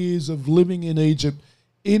 40 years of living in Egypt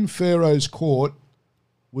in Pharaoh's court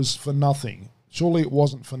was for nothing. Surely it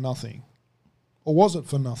wasn't for nothing. Or was it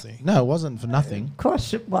for nothing? No, it wasn't for nothing. Of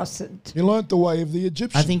course it wasn't. He learnt the way of the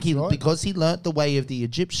Egyptians. I think because he learnt the way of the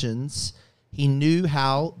Egyptians, he knew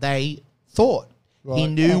how they thought. Right. He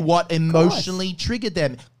knew what emotionally triggered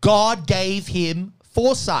them. God gave him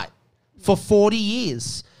foresight for 40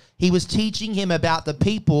 years. He was teaching him about the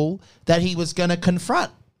people that he was going to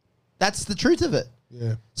confront. That's the truth of it.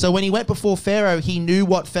 Yeah. So when he went before Pharaoh, he knew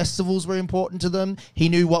what festivals were important to them. He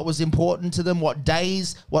knew what was important to them, what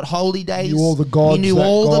days, what holy days. He knew all the gods. He knew that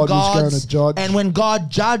all the God was gods. going to judge. And when God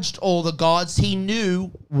judged all the gods, he knew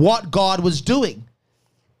what God was doing.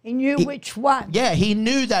 He knew which one. Yeah, he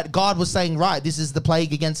knew that God was saying, right, this is the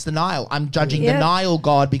plague against the Nile. I'm judging Yeah. the Nile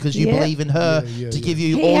god because you Yeah. believe in her to give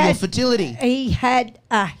you all your fertility. He had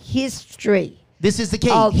a history. This is the key.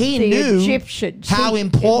 Of He the knew Egyptians. how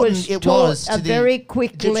important it was to a the very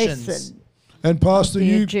quick Egyptians. lesson. And Pastor, the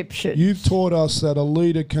Egyptians. you've taught us that a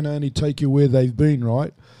leader can only take you where they've been,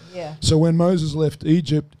 right? Yeah. So when Moses left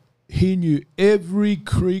Egypt, he knew every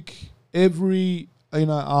creek, every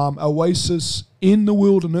oasis in the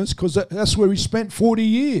wilderness, because that's where he spent 40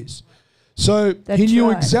 years. So he knew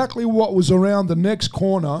exactly what was around the next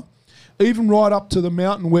corner, even right up to the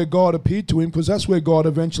mountain where God appeared to him, because that's where God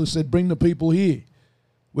eventually said, bring the people here.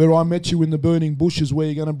 Where I met you in the burning bushes, where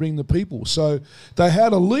you're going to bring the people. So they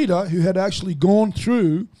had a leader who had actually gone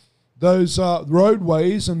through those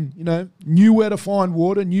roadways and, knew where to find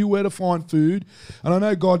water, knew where to find food. And I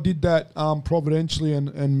know God did that providentially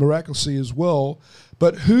and miraculously as well.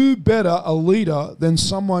 But who better a leader than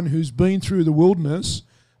someone who's been through the wilderness,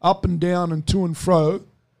 up and down and to and fro,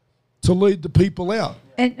 to lead the people out?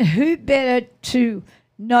 And who better to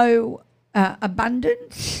know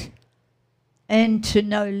abundance and to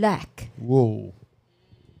know lack? Whoa.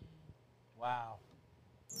 Wow.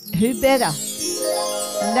 Who better?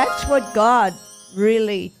 And that's what God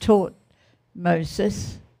really taught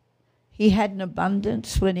Moses. He had an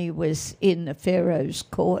abundance when he was in the Pharaoh's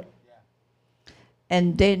court.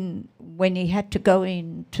 And then when he had to go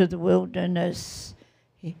into the wilderness,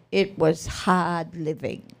 it was hard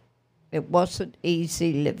living. It wasn't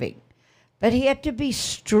easy living. But he had to be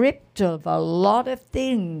stripped of a lot of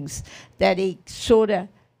things that he sort of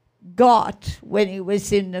got when he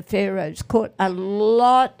was in the Pharaoh's court. A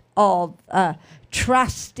lot of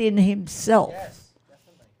trust in himself. Yes,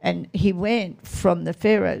 definitely. And he went from the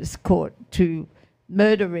Pharaoh's court to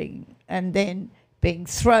murdering and then being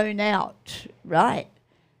thrown out, right?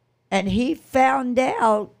 And he found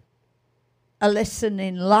out a lesson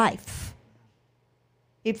in life.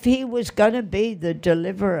 If he was going to be the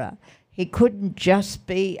deliverer, he couldn't just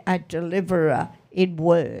be a deliverer in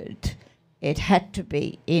word. It had to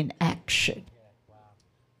be in action.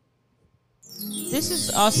 This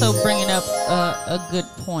is also bringing up a good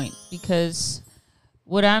point, because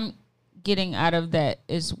what I'm getting out of that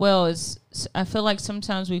as well is I feel like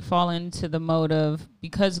sometimes we fall into the mode of,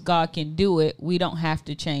 because God can do it, we don't have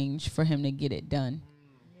to change for him to get it done.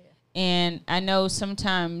 And I know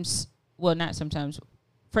sometimes, well, not sometimes,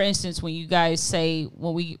 for instance, when you guys say,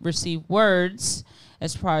 when we receive words,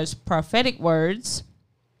 as far as prophetic words,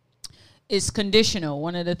 it's conditional.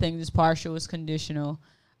 One of the things is partial, is conditional.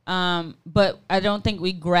 But I don't think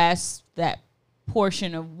we grasp that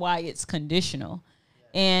portion of why it's conditional.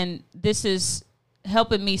 And this is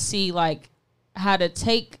helping me see, like, how to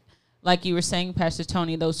take, like you were saying, Pastor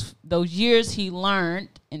Tony, those years he learned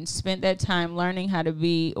and spent that time learning how to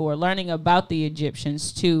be, or learning about the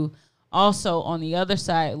Egyptians, to also on the other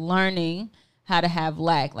side learning how to have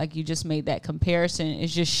lack. Like you just made that comparison.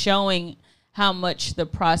 It's just showing how much the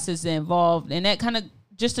process involved. And that kind of,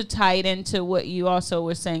 just to tie it into what you also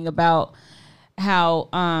were saying about how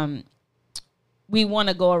we want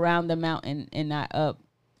to go around the mountain and not up.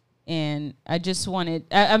 And I just wanted,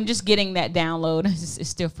 I'm just getting that download. It's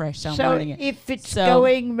still fresh, so I'm learning it. If it's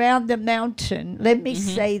going round the mountain, let me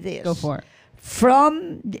say this. Go for it.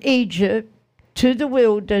 From Egypt to the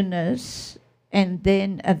wilderness and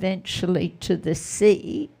then eventually to the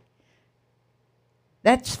sea,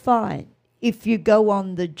 that's fine if you go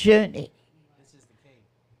on the journey.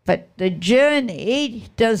 But the journey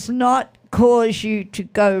does not cause you to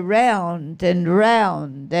go round and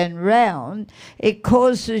round and round. It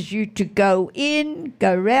causes you to go in,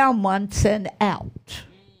 go round once and out.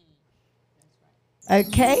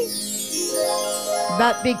 Okay?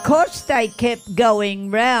 But because they kept going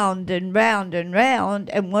round and round and round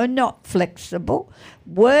and were not flexible,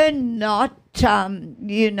 were not,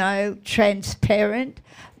 transparent,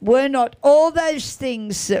 were not all those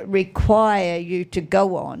things that require you to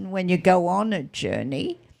go on when you go on a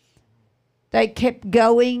journey, they kept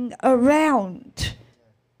going around.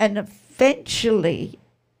 And eventually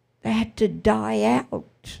they had to die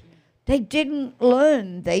out. They didn't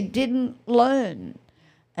learn.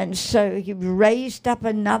 And so he raised up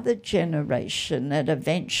another generation that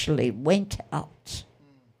eventually went out.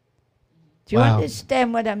 Do you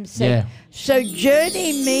understand what I'm saying? Yeah. So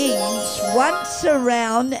journey means once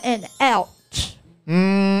around and out.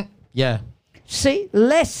 Yeah. See,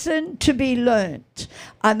 lesson to be learnt.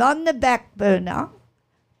 I'm on the back burner.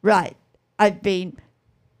 Right. I've been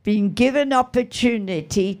given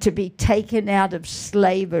opportunity to be taken out of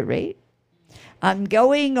slavery. I'm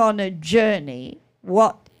going on a journey.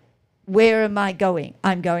 Where am I going?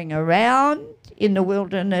 I'm going around in the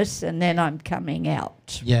wilderness and then I'm coming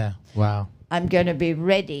out. Yeah. Wow. I'm going to be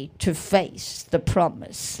ready to face the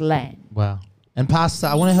promised land. Wow. And Pastor,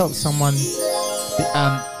 I want to help someone.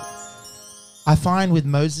 I find with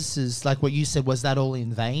Moses's, like what you said, was that all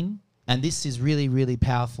in vain? And this is really, really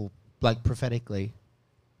powerful, like prophetically.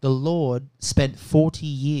 The Lord spent 40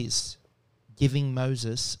 years giving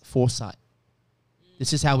Moses foresight.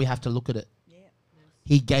 This is how we have to look at it.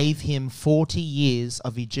 He gave him 40 years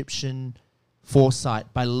of Egyptian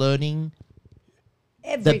foresight by learning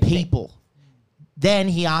Everything. the people. Then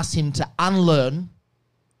he asked him to unlearn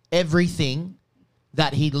everything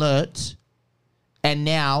that he learnt. And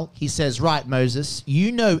now he says, right, Moses,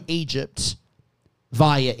 you know Egypt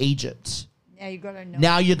via Egypt. Now you got to know.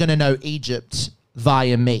 Now you're going to know Egypt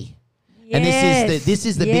via me. And this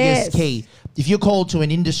is the biggest key. If you're called to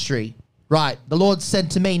an industry, right, the Lord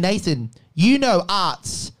said to me, Nathan, you know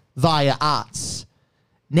arts via arts.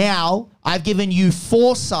 Now I've given you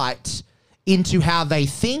foresight into how they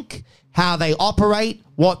think, how they operate,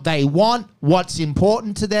 what they want, what's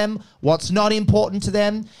important to them, what's not important to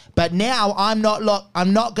them. But now I'm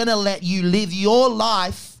not going to let you live your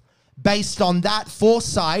life based on that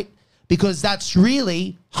foresight, because that's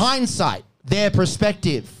really hindsight, their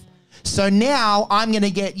perspective. So now I'm going to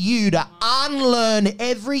get you to unlearn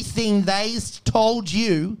everything they told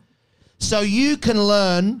you so you can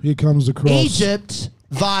learn Here comes the cross. Egypt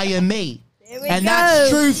via me. And go. that's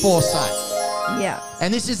true foresight. Yeah.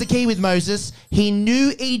 And this is the key with Moses. He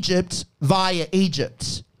knew Egypt via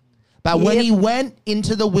Egypt. But when Yep. he went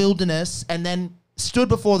into the wilderness and then stood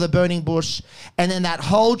before the burning bush, and then that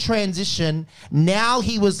whole transition, now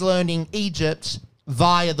he was learning Egypt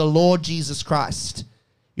via the Lord Jesus Christ.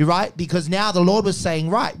 You're right? Because now the Lord was saying,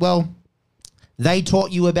 right, well, they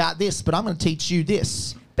taught you about this, but I'm going to teach you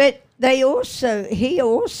this. But he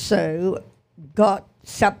also got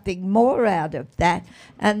something more out of that,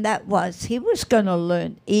 and that was he was going to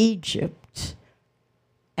learn Egypt,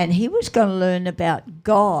 and he was going to learn about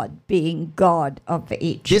God being God of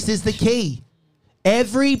Egypt. This is the key.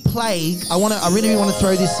 Every plague, I really want to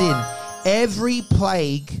throw this in. Every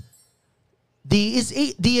plague, the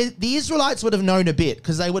Israelites would have known a bit,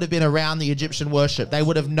 because they would have been around the Egyptian worship. They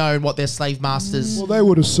would have known what their slave masters Well, they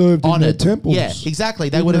would have served in their honored. temples. Yeah, exactly.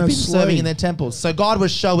 They Even would have been as serving slaves. in their temples. So God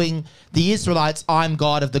was showing the Israelites, I'm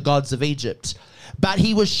God of the gods of Egypt. But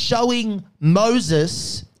he was showing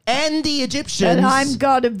Moses and the Egyptians, and I'm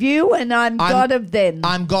God of you, and I'm God of them.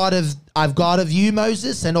 I'm God of you,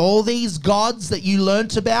 Moses, and all these gods that you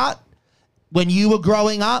learnt about when you were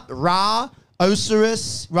growing up, Ra,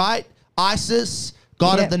 Osiris, right? Isis,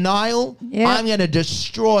 God Yep. of the Nile. Yep. I'm going to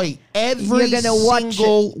destroy every You're gonna watch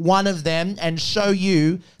single one of them and show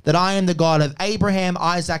you that I am the God of Abraham,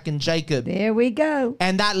 Isaac, and Jacob. There we go.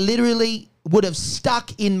 And that literally would have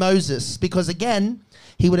stuck in Moses, because, again,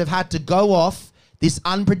 he would have had to go off this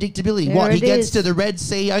unpredictability. There What, he it gets is. to the Red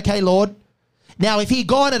Sea, okay, Lord. Now, if he'd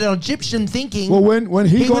gone at an Egyptian thinking, Well, when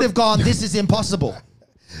he would have gone, this is impossible.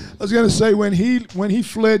 I was going to say, when he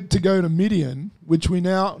fled to go to Midian, which we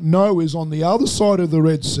now know is on the other side of the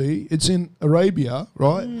Red Sea, it's in Arabia,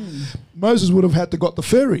 right? Moses would have had to got the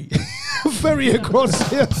ferry, across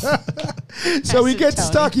there. So he gets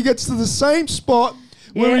stuck. He gets to the same spot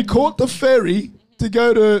where he caught the ferry to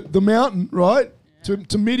go to the mountain, right?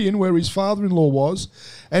 To Midian, where his father-in-law was,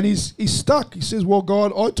 and he's stuck. He says, well,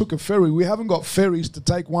 God, I took a ferry. We haven't got ferries to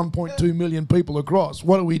take 1.2 million people across.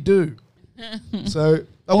 What do we do? So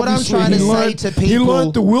What I'm obviously trying to he say learned- to he people,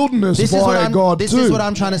 learned the wilderness via God This too. is what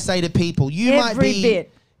I'm trying to say to people. You Every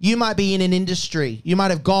bit. You might be in an industry. You might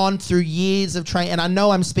have gone through years of training. And I know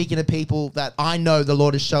I'm speaking to people that I know the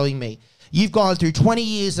Lord is showing me. You've gone through 20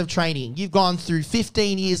 years of training. You've gone through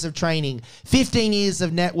 15 years of training, 15 years of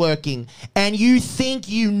networking, and you think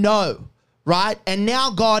you know, right? And now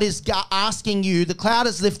God is asking you, the cloud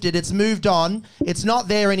is lifted, it's moved on, it's not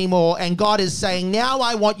there anymore, and God is saying, now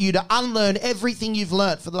I want you to unlearn everything you've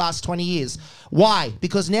learned for the last 20 years. Why?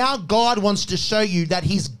 Because now God wants to show you that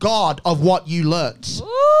he's God of what you learnt.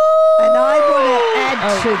 And I want to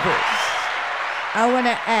add to this. I want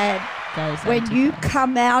to add, Guys, when you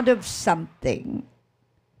come out of something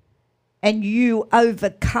and you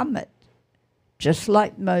overcome it, just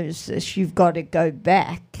like Moses, you've got to go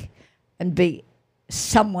back and be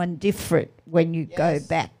someone different when you go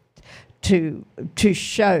back to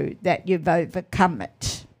show that you've overcome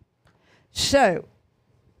it. So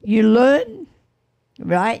you learn,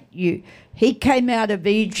 right? He came out of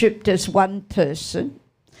Egypt as one person.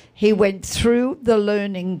 He went through the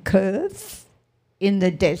learning curve in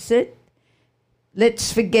the desert.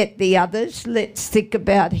 Let's forget the others. Let's think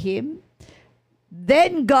about him.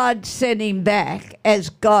 Then God sent him back as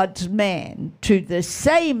God's man to the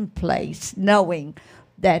same place, knowing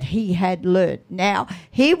that he had learned. Now,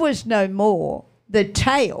 he was no more the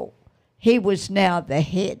tail. He was now the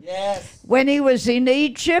head. Yes. When he was in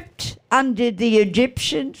Egypt, under the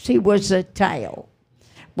Egyptians, he was a tail.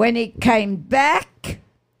 When he came back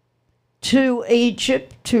to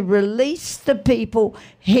Egypt to release the people,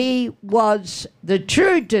 he was the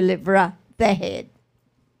true deliverer, the head.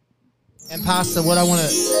 And Pastor, what I want to,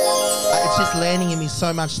 it's just landing in me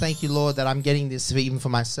so much. Thank you, Lord, that I'm getting this even for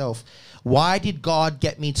myself. Why did God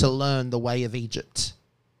get me to learn the way of Egypt?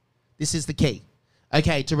 This is the key.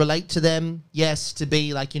 Okay, to relate to them, yes, to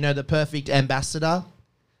be like, the perfect ambassador.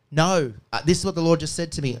 No, this is what the Lord just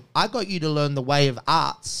said to me. I got you to learn the way of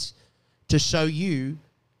arts to show you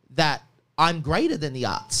that I'm greater than the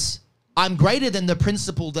arts. I'm greater than the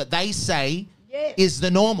principle that they say is the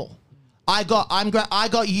normal. I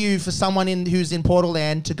got you for someone who's in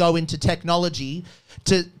Portalland to go into technology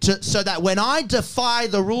so that when I defy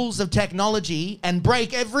the rules of technology and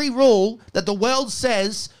break every rule that the world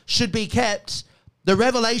says should be kept, the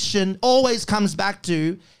revelation always comes back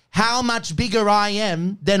to how much bigger I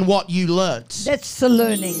am than what you learnt. That's the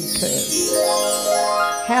learning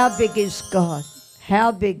curve. How big is God?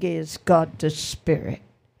 How big is God the Spirit?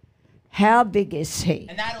 How big is He?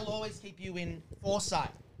 And that'll always keep you in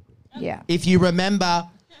foresight. Yeah. If you remember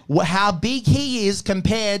how big He is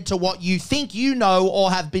compared to what you think you know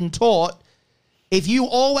or have been taught, if you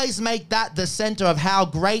always make that the center of how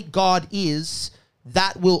great God is,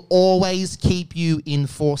 that will always keep you in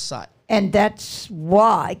foresight. And that's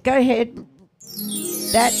why, go ahead,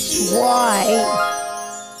 that's why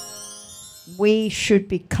we should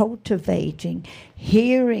be cultivating,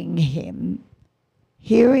 hearing Him,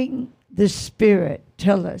 hearing the Spirit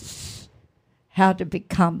tell us how to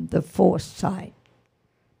become the foresight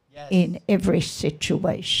in every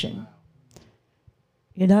situation.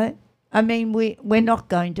 I mean, we're not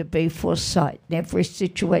going to be foresight in every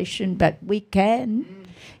situation, but we can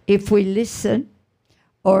if we listen,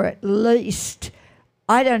 or at least,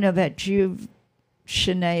 I don't know about you,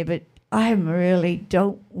 Shanae, but I really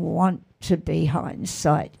don't want to be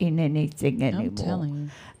hindsight in anything anymore. I'm telling you.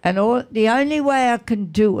 And the only way I can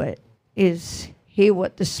do it is hear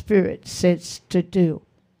what the Spirit says to do.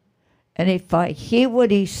 And if I hear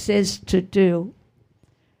what He says to do,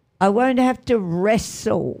 I won't have to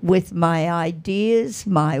wrestle with my ideas,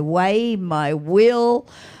 my way, my will,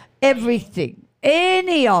 everything,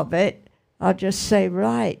 any of it. I'll just say,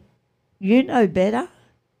 right, you know better.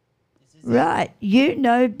 Right, you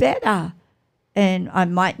know better. And I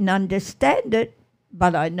mightn't understand it,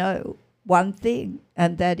 but I know one thing,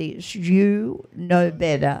 and that is you know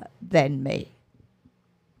better than me.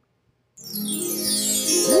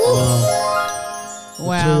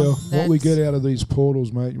 Wow. What we get out of these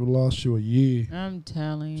portals, mate, will last you a year. I'm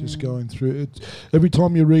telling you. Just going through it. Every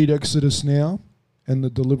time you read Exodus now and the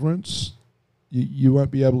deliverance, you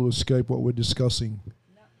won't be able to escape what we're discussing.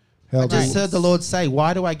 I just heard the Lord say,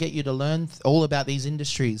 why do I get you to learn all about these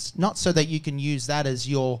industries? Not so that you can use that as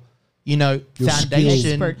your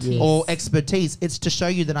foundation or expertise. It's to show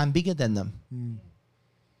you that I'm bigger than them.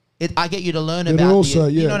 I get you to learn about also,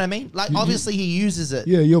 you know what I mean? Like, obviously he uses it.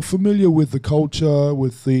 Yeah, you're familiar with the culture,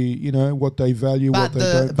 with the, what they value, what they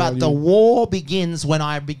don't value. But the war begins when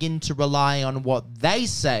I begin to rely on what they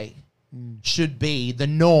say should be the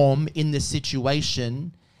norm in the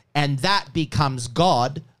situation, and that becomes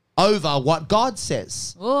God over what God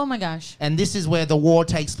says. Oh my gosh. And this is where the war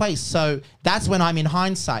takes place. So that's when I'm in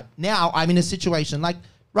hindsight. Now I'm in a situation like,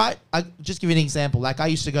 right, I just give you an example. Like, I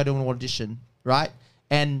used to go to an audition, right?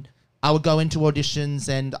 And I would go into auditions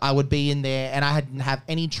and I would be in there, and I didn't have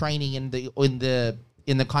any training in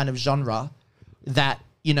the kind of genre that,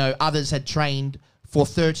 others had trained for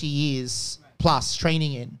 30 years plus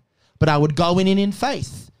training in. But I would go in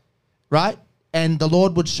faith, right? And the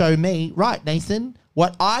Lord would show me, right, Nathan,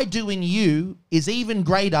 what I do in you is even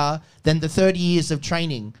greater than the 30 years of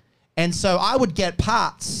training. And so I would get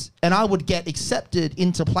parts and I would get accepted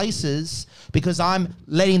into places because I'm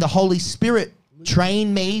letting the Holy Spirit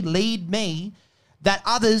train me, lead me, that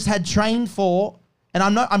others had trained for. And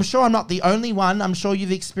I'm sure I'm not the only one. I'm sure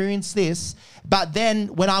you've experienced this. But then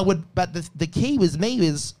the key with me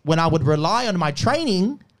is when I would rely on my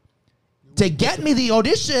training to get me the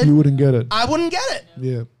audition, you wouldn't get it. I wouldn't get it.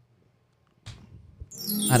 Yeah.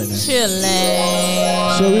 I don't know. Chile.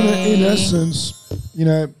 So in essence,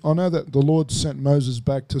 I know that the Lord sent Moses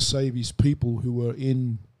back to save his people who were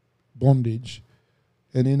in bondage.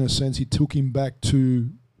 And in a sense, he took him back to,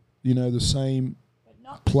 the same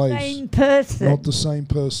place. Same person. Not the same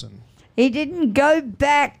person. He didn't go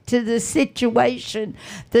back to the situation,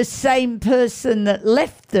 the same person that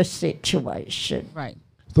left the situation. Right.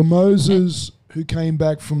 The Moses who came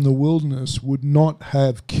back from the wilderness would not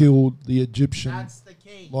have killed the Egyptian. That's the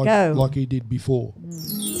key. Like he did before.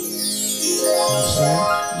 Understand?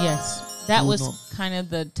 Yes. That It was not- kind of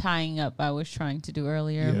the tying up I was trying to do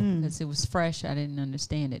earlier Yeah. because it was fresh. I didn't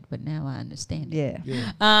understand it, but now I understand it.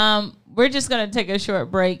 Yeah. Yeah. We're just gonna take a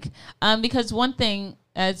short break because one thing,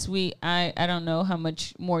 as I don't know how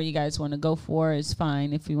much more you guys want to go for, is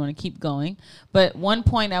fine if you want to keep going. But one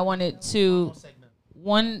thing I want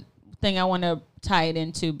to tie it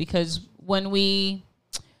into, because when we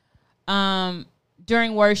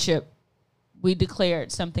during worship we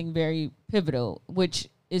declared something very pivotal, which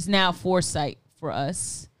is now foresight for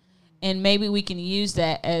us. And maybe we can use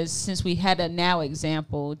that as, since we had a now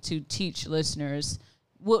example, to teach listeners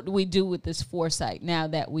what do we do with this foresight now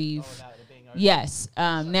that we've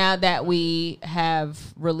now that we have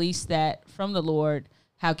released that from the Lord.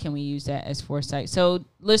 How can we use that as foresight? So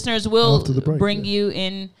listeners, will After the break, bring you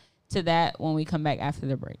into that when we come back after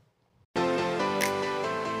the break.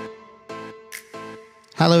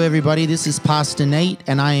 Hello, everybody. This is Pastor Nate,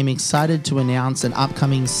 and I am excited to announce an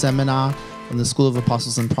upcoming seminar from the School of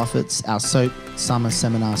Apostles and Prophets, our SOAP Summer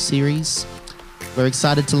Seminar Series. We're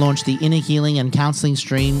excited to launch the Inner Healing and Counseling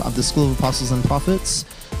stream of the School of Apostles and Prophets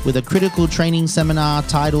with a critical training seminar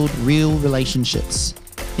titled Real Relationships.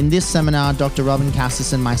 In this seminar, Dr. Robin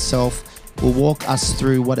Cassis and myself will walk us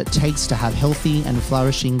through what it takes to have healthy and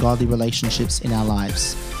flourishing godly relationships in our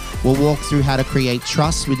lives. We'll walk through how to create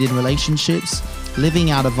trust within relationships,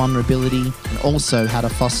 living out of vulnerability, and also how to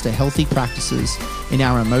foster healthy practices in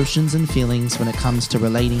our emotions and feelings when it comes to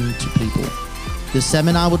relating to people. The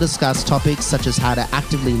seminar will discuss topics such as how to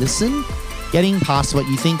actively listen, getting past what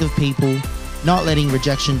you think of people, not letting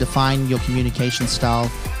rejection define your communication style,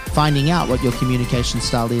 finding out what your communication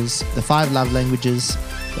style is, the 5 love languages,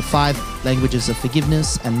 the 5 languages of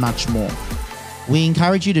forgiveness, and much more. We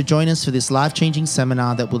encourage you to join us for this life-changing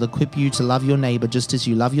seminar that will equip you to love your neighbor just as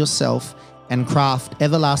you love yourself and craft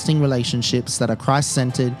everlasting relationships that are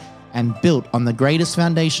Christ-centered and built on the greatest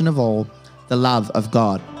foundation of all, the love of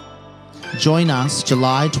God. Join us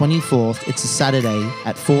July 24th. It's a Saturday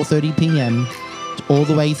at 4:30 p.m. all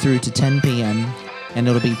the way through to 10 p.m. and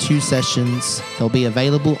it'll be 2 sessions. They'll be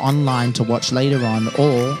available online to watch later on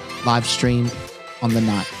or live stream on the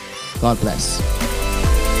night. God bless.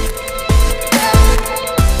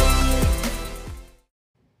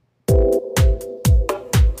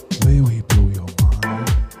 Where we blow your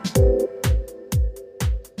mind.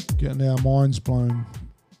 Getting our minds blown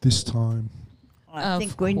this time. I Of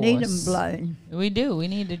think we need them course. blown. We do. We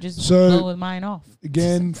need to just So- blow mine off.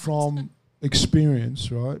 Again, from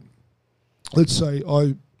experience, right? Let's say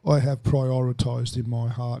I have prioritized in my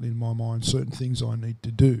heart, in my mind, certain things I need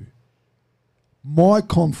to do. My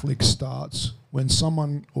conflict starts when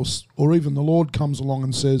someone or even the Lord comes along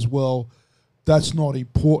and says, well, that's not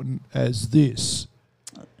important as this.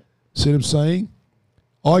 See what I'm saying?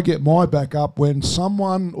 I get my back up when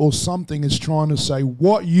someone or something is trying to say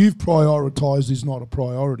what you've prioritized is not a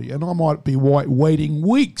priority. And I might be waiting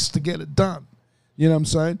weeks to get it done. You know what I'm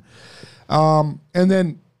saying? And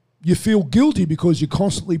then you feel guilty because you're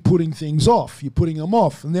constantly putting things off. You're putting them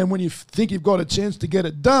off. And then when you think you've got a chance to get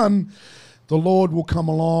it done, the Lord will come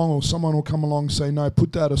along or someone will come along and say, no,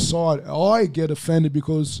 put that aside. I get offended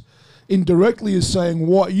because indirectly is saying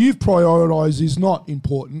what you've prioritized is not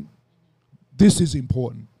important. This is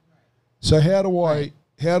important. So how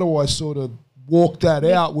do I sort of walk that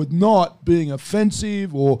out with not being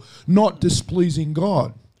offensive or not displeasing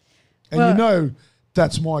God? And Well- you know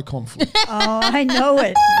that's my conflict. Oh, I know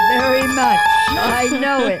it very much. I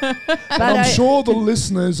know it. But I'm sure the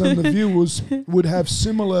listeners and the viewers would have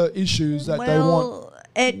similar issues that they want. Well,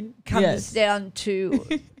 it comes Yes. down to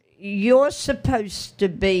you're supposed to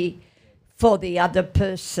be for the other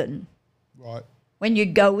person. Right. When you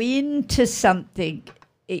go into something,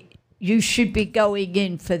 you should be going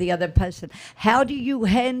in for the other person. How do you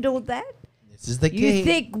handle that? This is the key. You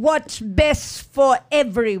think what's best for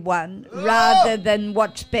everyone rather than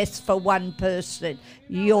what's best for one person,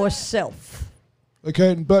 yourself.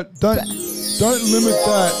 Okay, but don't limit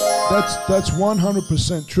that. That's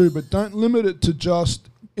 100% true, but don't limit it to just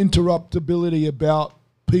interruptibility about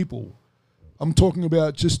people. I'm talking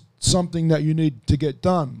about just something that you need to get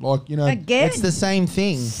done, like Again, It's the same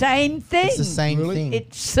thing. same thing. It's the same Really? thing.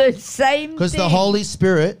 It's the same thing. Because the Holy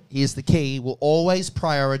Spirit, here's the key, will always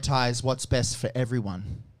prioritize what's best for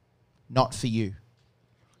everyone, not for you.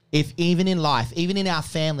 If even in life, even in our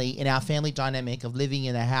family dynamic of living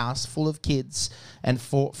in a house full of kids and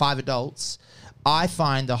 5 adults, I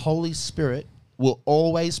find the Holy Spirit will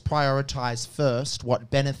always prioritize first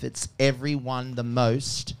what benefits everyone the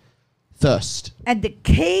most first. And the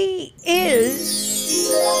key is,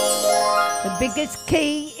 the biggest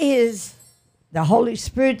key is the Holy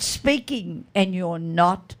Spirit speaking and you're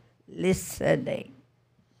not listening.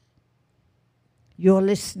 you're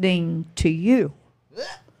listening to you,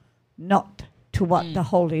 not to what the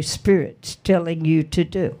Holy Spirit's telling you to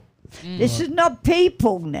do. This is not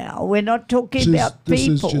people now. We're not talking about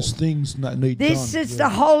people. This is just things that need done. This is the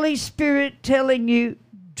Holy Spirit telling you,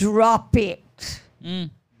 drop it.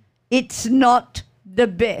 It's not the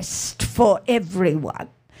best for everyone.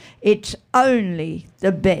 It's only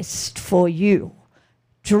the best for you.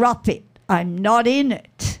 Drop it. I'm not in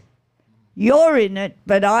it. You're in it,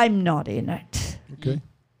 but I'm not in it. Okay.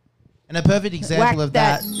 And a perfect example Whack of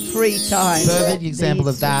that. 3 times. Perfect example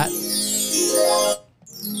of that.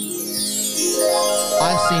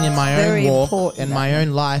 I've seen in my own walk and my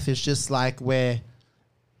own life is just like where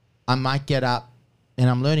I might get up and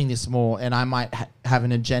I'm learning this more and I might have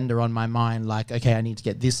an agenda on my mind like, okay, I need to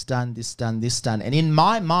get this done, this done, this done. And in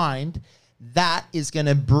my mind, that is going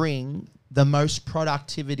to bring the most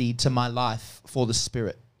productivity to my life for the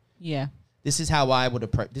Spirit. Yeah. This is how I would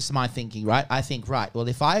approach. This is my thinking, right? I think, right, well,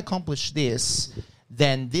 if I accomplish this,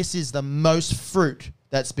 then this is the most fruit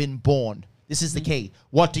that's been born. This is the key.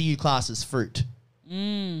 What do you class as fruit?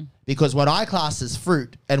 Because what I class as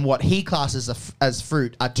fruit and what he classes as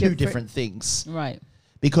fruit are two different things. Right.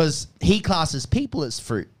 Because he classes people as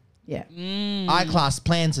fruit. Yeah. I class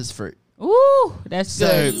plans as fruit. Ooh, that's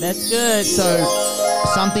good. That's good. So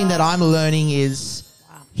something that I'm learning is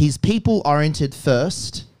he's people oriented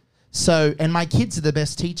first. So, and my kids are the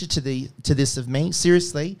best teacher to this of me.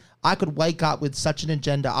 Seriously, I could wake up with such an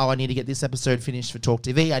agenda. Oh, I need to get this episode finished for Talk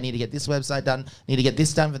TV. I need to get this website done. I need to get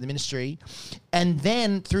this done for the ministry. And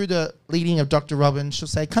then through the leading of Dr. Robin, she'll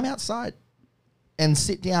say, come outside and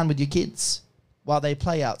sit down with your kids while they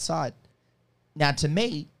play outside. Now, to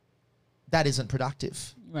me, that isn't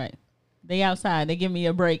productive. Right. They outside. They give me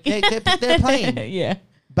a break. They're playing. Yeah.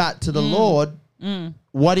 But to the Lord,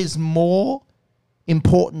 what is more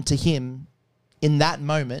important to him in that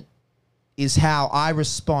moment is how I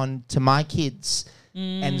respond to my kids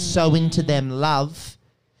and sow into them love,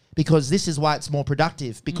 because this is why it's more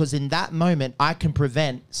productive, because in that moment I can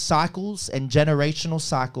prevent cycles and generational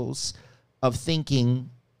cycles of thinking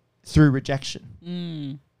through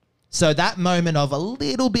rejection. So that moment of a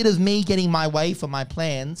little bit of me getting my way for my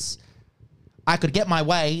plans, I could get my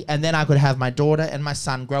way and then I could have my daughter and my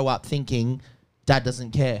son grow up thinking dad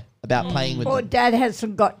doesn't care about playing with Or them. dad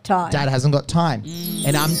hasn't got time. Dad hasn't got time.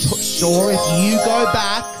 And I'm sure if you go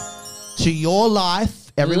back to your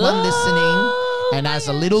life, everyone listening, and as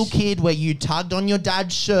a little kid where you tugged on your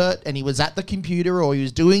dad's shirt and he was at the computer or he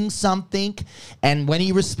was doing something, and when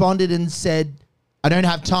he responded and said, I don't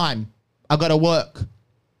have time, I got to work,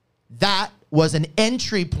 that was an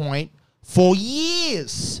entry point for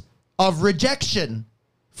years of rejection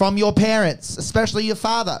from your parents, especially your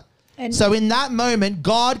father. And so in that moment,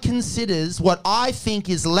 God considers what I think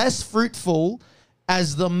is less fruitful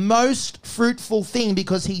as the most fruitful thing,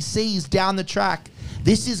 because he sees down the track,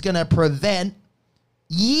 this is going to prevent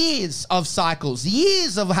years of cycles,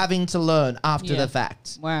 years of having to learn after the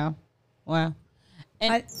fact. Wow.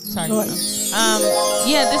 And this is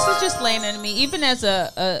just landing on me, even as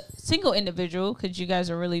a single individual, because you guys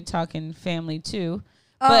are really talking family too.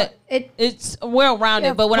 But it's well-rounded.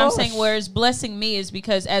 Yeah, but what I'm saying, where it's blessing me, is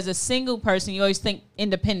because as a single person, you always think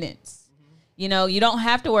independence. You know, you don't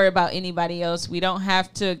have to worry about anybody else. We don't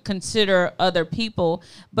have to consider other people.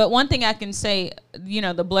 But one thing I can say, you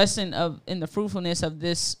know, the blessing of and the fruitfulness of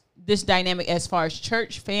this dynamic as far as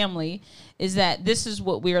church family is that this is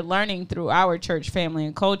what we are learning through our church family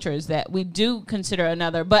and culture, is that we do consider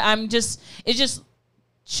another. But it's just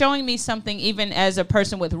showing me something, even as a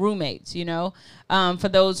person with roommates, you know, for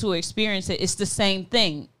those who experience it, it's the same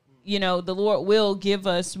thing. You know, the Lord will give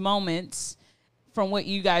us moments from what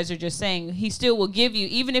you guys are just saying. He still will give you,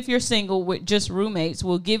 even if you're single with just roommates,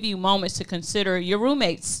 will give you moments to consider your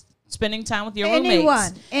roommates, spending time with your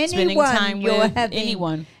roommates, spending time with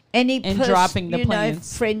anyone, and dropping the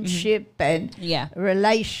plans. Friendship and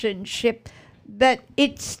relationship. But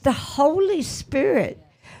it's the Holy Spirit.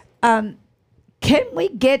 Can we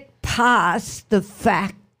get past the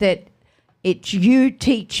fact that it's you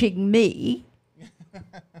teaching me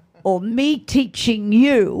or me teaching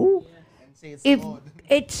you? If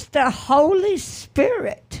it's the Holy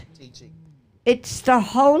Spirit teaching. It's the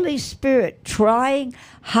Holy Spirit trying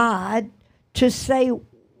hard to say,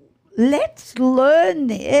 let's learn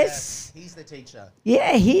this. He's the teacher.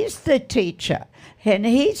 Yeah, he's the teacher. And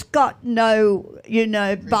he's got no,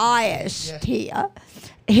 bias here.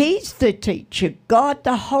 He's the teacher. God,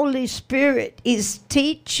 the Holy Spirit, is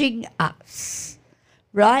teaching us,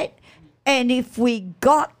 right? And if we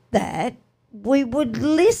got that, we would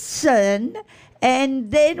listen,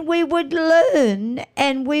 and then we would learn,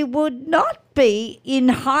 and we would not be in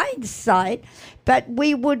hindsight, but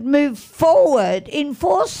we would move forward in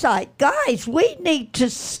foresight. Guys, we need to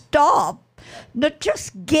stop not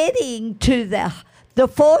just getting to the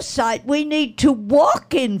foresight, we need to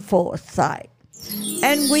walk in foresight.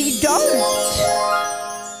 And we don't.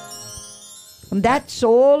 And that's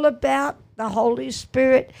all about the Holy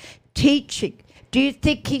Spirit teaching. Do you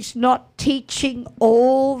think he's not teaching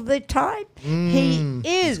all the time? He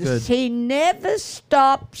is. good. He never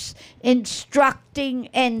stops instructing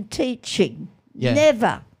and teaching. Yeah.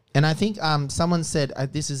 Never. And I think someone said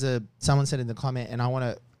someone said in the comment, and I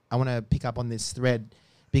want to pick up on this thread,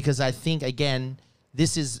 because I think again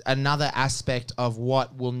this is another aspect of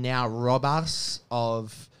what will now rob us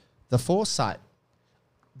of the foresight.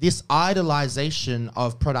 This idolization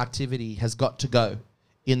of productivity has got to go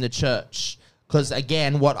in the church. Because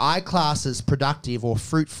again, what I class as productive or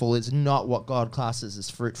fruitful is not what God classes as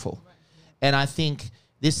fruitful. And I think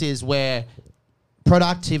this is where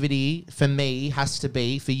productivity for me has to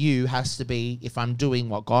be, for you has to be, if I'm doing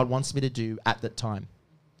what God wants me to do at that time.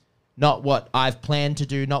 Not what I've planned to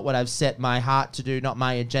do, not what I've set my heart to do, not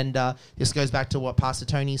my agenda. This goes back to what Pastor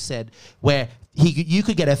Tony said, where you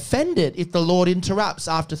could get offended if the Lord interrupts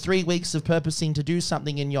after 3 weeks of purposing to do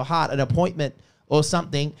something in your heart, an appointment or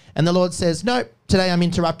something, and the Lord says, no, today I'm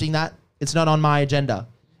interrupting that. It's not on my agenda.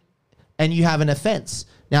 And you have an offense.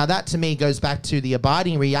 Now that to me goes back to the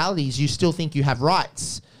abiding realities. You still think you have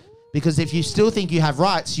rights. Because if you still think you have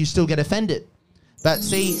rights, you still get offended. But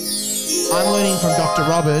see, I'm learning from Dr.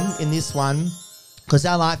 Robin in this one, because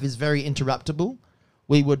our life is very interruptible.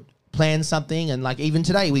 We would plan something, and like even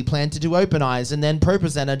today, we planned to do Open Eyes, and then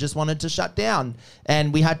ProPresenter just wanted to shut down,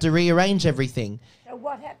 and we had to rearrange everything. So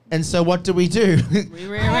what happened? And so what do? We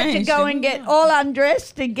We I had to go and get all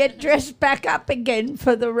undressed and get dressed back up again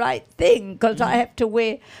for the right thing, because I have to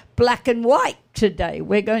wear black and white today.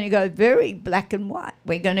 We're going to go very black and white.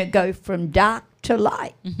 We're going to go from dark to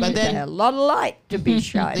light. But then a lot of light to be the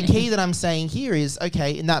shining. key that I'm saying here is,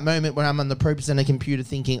 okay, in that moment when I'm on the ProPresenter computer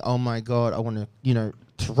thinking, oh my God, I want to,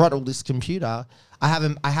 throttle this computer, I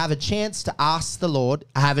have a chance to ask the Lord.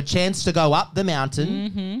 I have a chance to go up the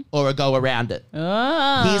mountain or go around it.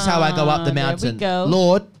 Oh, Here's how I go up the mountain. There we go.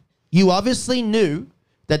 Lord, you obviously knew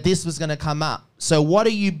that this was going to come up. So what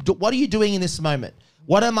are you doing in this moment?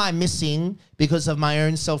 What am I missing because of my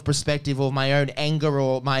own self-perspective or my own anger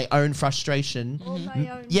or my own frustration? All my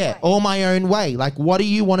own Yeah, way. or my own way. Like, what do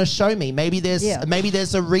you want to show me? Maybe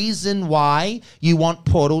there's a reason why you want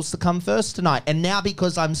portals to come first tonight. And now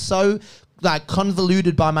because I'm so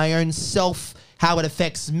convoluted by my own self, how it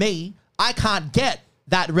affects me, I can't get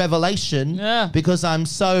that revelation because I'm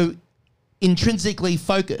so intrinsically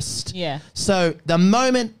focused. Yeah. So the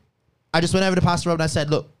moment I just went over to Pastor Rob and I said,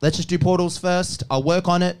 look, let's just do portals first. I'll work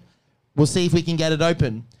on it. We'll see if we can get it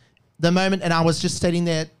open. The moment, and I was just sitting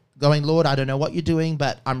there going, Lord, I don't know what you're doing,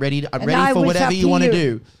 but I'm ready for whatever you want to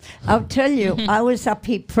do. I'll tell you, I was up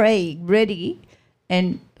here praying, ready,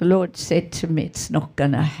 and the Lord said to me, it's not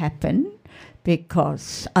going to happen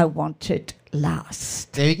because I want it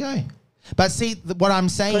last. There you go. But see, what I'm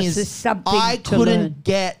saying 'Cause there's is something I to couldn't learn.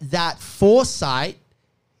 get that foresight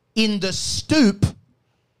in the stoop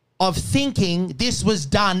of thinking this was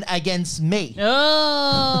done against me.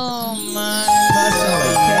 Oh my!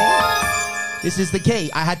 Personally. This is the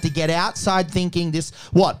key. I had to get outside thinking this,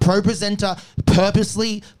 ProPresenter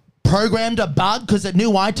purposely programmed a bug because it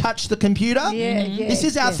knew I touched the computer? Yeah, yeah. This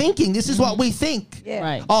is our thinking. This is what we think. Yeah.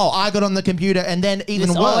 Right. Oh, I got on the computer, and then even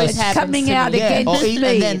This worse. always happens coming to out me. again. Or Against and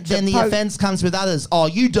me, then it's a the offense comes with others. Oh,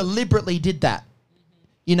 you deliberately did that.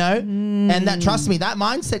 And that, trust me, that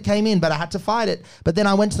mindset came in, but I had to fight it. But then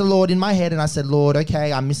I went to the Lord in my head and I said, Lord,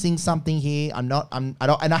 okay, I'm missing something here. And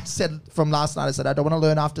I said from last night, I said, I don't want to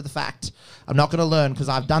learn after the fact. I'm not going to learn because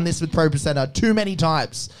I've done this with ProPresenter too many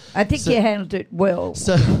times. I think you handled it well.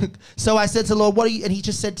 So I said to the Lord, what are you? And he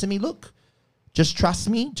just said to me, look, just trust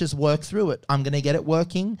me, just work through it. I'm going to get it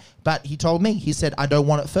working. But he told me, he said, I don't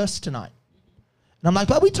want it first tonight. And I'm like,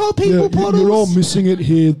 but we told people portals. You're all missing it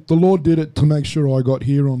here. The Lord did it to make sure I got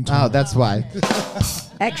here on time. Oh, that's why.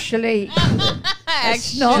 Actually, it's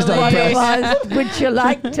Actually, not what it was. Would you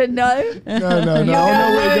like to know? No. I know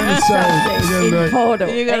what you're going to say. In portal,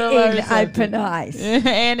 You're gonna learn in open eyes.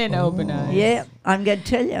 and in open eyes. Yeah, I'm going to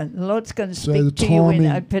tell you, the Lord's going to So the speak to you in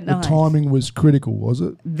timing, open the eyes. timing was critical, was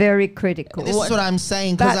it? Very critical. This is what I'm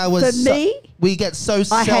saying because But I was. for me, we get so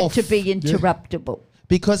I had self. to be interruptible.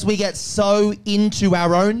 Because we get so into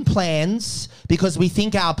our own plans because we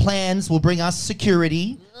think our plans will bring us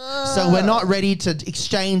security. So we're not ready to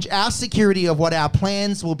exchange our security of what our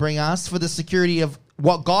plans will bring us for the security of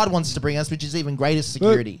what God wants to bring us, which is even greater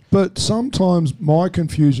security. But sometimes my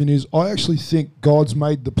confusion is I actually think God's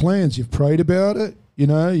made the plans. You've prayed about it, you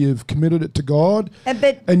know, you've committed it to God,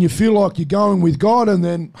 and you feel like you're going with God, and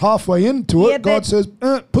then halfway into it, God says,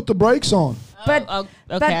 put the brakes on. But, okay,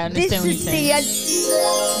 but I understand this what is you're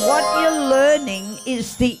saying. what you're learning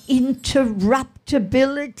is the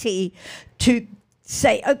interruptibility to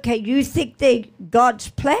say, okay, you think they're God's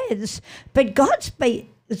plans, but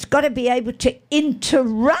it's got to be able to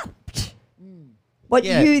interrupt what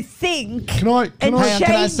you think and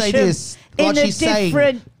change say them this? in What a she's saying,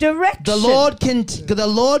 different direction. The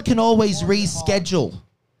Lord can always reschedule,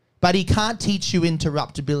 but he can't teach you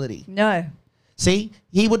interruptibility. No. See,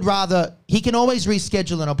 he can always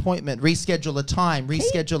reschedule an appointment, reschedule a time,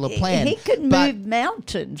 reschedule a plan. He can move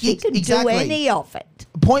mountains. He can do any of it.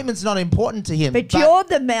 Appointment's not important to him. But you're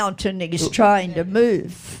the mountain he's trying to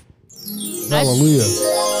move. Hallelujah.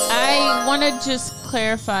 I want to just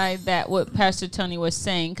clarify that what Pastor Tony was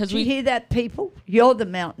saying, because Do you hear that, people? You're the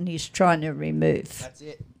mountain he's trying to remove. That's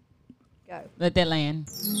it. Go. let that land.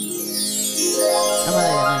 I'm gonna let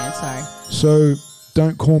it land. Sorry. So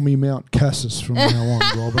don't call me Mount Cassis from now on,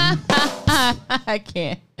 Robin. I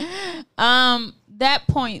can't. That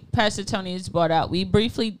point Pastor Tony has brought out, we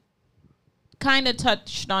briefly kind of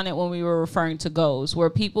touched on it when we were referring to goals,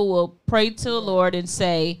 where people will pray to the Lord and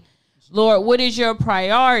say, Lord, what is your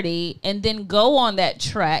priority? And then go on that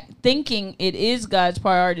track, thinking it is God's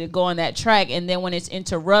priority to go on that track. And then when it's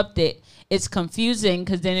interrupted, it's confusing,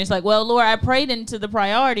 because then it's like, well, Lord, I prayed into the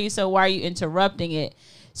priority, so why are you interrupting it?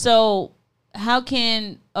 So how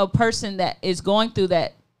can a person that is going through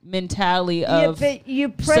that mentality of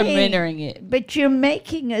surrendering it? But you're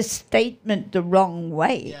making a statement the wrong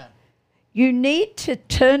way. Yeah. You need to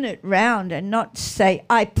turn it round and not say,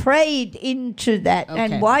 I prayed into that. Okay.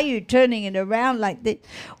 And why are you turning it around like that?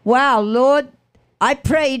 Wow, Lord, I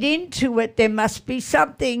prayed into it. There must be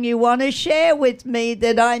something you want to share with me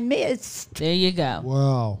that I missed. There you go.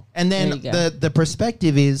 Wow. And then the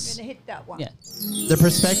perspective is, I'm going to hit that one. Yeah. the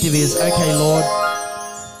perspective is, okay, Lord,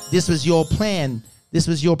 this was your plan. This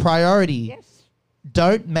was your priority. Yes.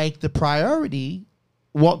 Don't make the priority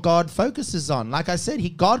what God focuses on. Like I said,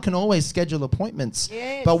 God can always schedule appointments.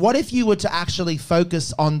 Yes. But what if you were to actually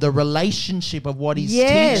focus on the relationship of what he's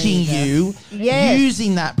Yes. teaching you Yes.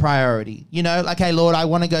 using that priority? You know, like, hey, Lord, I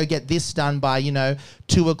want to go get this done by,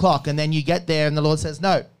 2:00. And then you get there and the Lord says,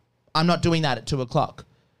 no, I'm not doing that at 2:00.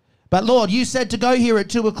 But Lord, you said to go here at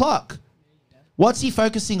 2:00. What's he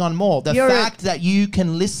focusing on more? The fact that you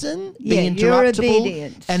can listen, be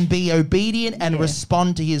interruptible, and be obedient and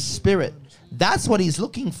respond to his spirit. That's what he's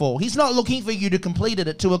looking for. He's not looking for you to complete it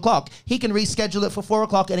at 2:00. He can reschedule it for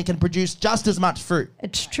 4:00 and it can produce just as much fruit.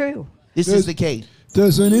 It's true. This is the key.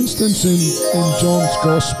 There's an instance in John's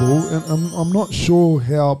Gospel, and I'm not sure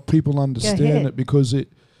how people understand it, because it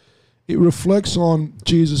reflects on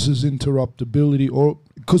Jesus' interruptibility, or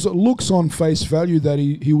because it looks on face value that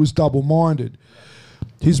he was double-minded.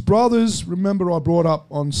 His brothers, remember I brought up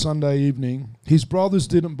on Sunday evening, his brothers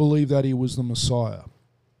didn't believe that he was the Messiah.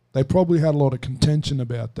 They probably had a lot of contention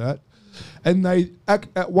about that. And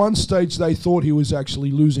at one stage, they thought he was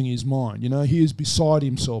actually losing his mind. He is beside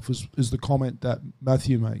himself, is the comment that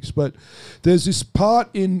Matthew makes. But there's this part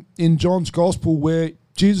in John's Gospel where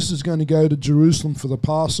Jesus is going to go to Jerusalem for the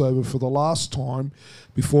Passover for the last time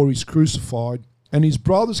before he's crucified. And his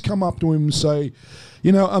brothers come up to him and say,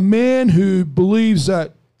 a man who believes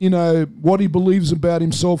that, what he believes about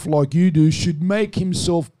himself like you do should make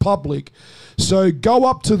himself public. So go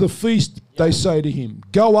up to the feast, they say to him.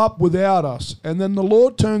 Go up without us. And then the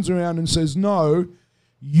Lord turns around and says, no,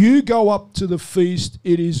 you go up to the feast.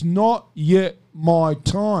 It is not yet my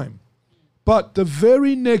time. But the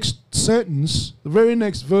very next sentence, the very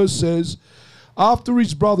next verse says, after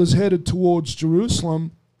his brothers headed towards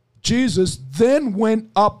Jerusalem, Jesus then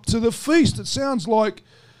went up to the feast. It sounds like,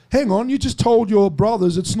 hang on, you just told your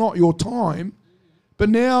brothers it's not your time, but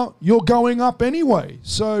now you're going up anyway.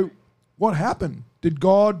 So what happened? Did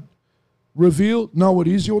God reveal, no, it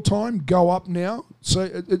is your time, go up now? So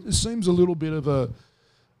it seems a little bit of an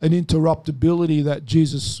interruptibility that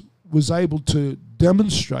Jesus was able to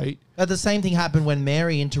demonstrate. But the same thing happened when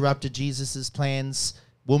Mary interrupted Jesus' plans.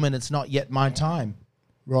 Woman, it's not yet my time.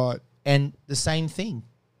 Right. And the same thing.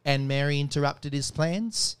 And Mary interrupted his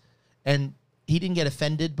plans, and he didn't get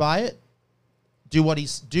offended by it. Do what he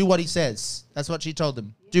says. That's what she told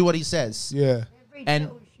them. Do what he says. Yeah. And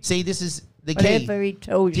see, this is the key. Whatever he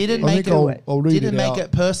told you. Didn't make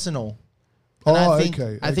it personal.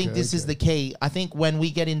 And I think this is the key. I think when we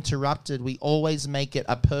get interrupted, we always make it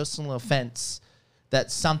a personal offense that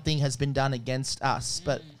something has been done against us.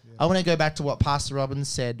 But I want to go back to what Pastor Robbins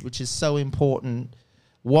said, which is so important.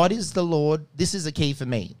 What is the Lord? This is a key for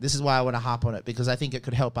me. This is why I want to harp on it, because I think it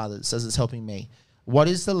could help others as it's helping me. What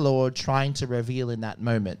is the Lord trying to reveal in that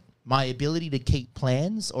moment? My ability to keep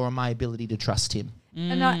plans or my ability to trust him?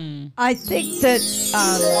 And I think that,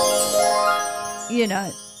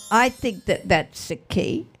 I think that that's the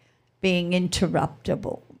key, being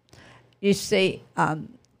interruptible. You see,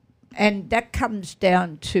 and that comes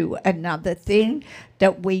down to another thing,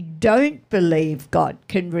 that we don't believe God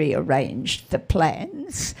can rearrange the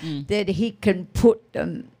plans, that he can put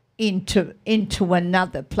them into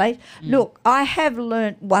another place. Look, I have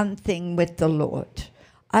learnt one thing with the Lord.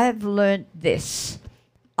 I have learnt this.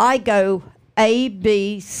 I go A,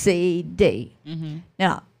 B, C, D.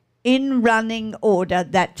 Now, in running order,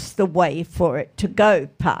 that's the way for it to go,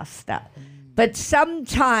 Pastor. But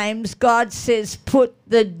sometimes God says put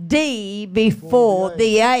the D before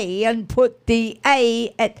the A and put the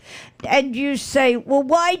A at, and you say, well,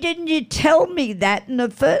 why didn't you tell me that in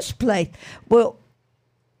the first place? Well,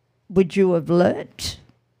 would you have learnt?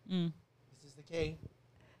 This is the key.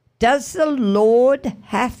 Does the Lord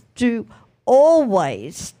have to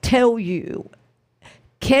always tell you?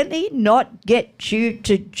 Can he not get you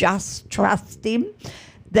to just trust him?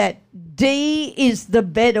 That D is the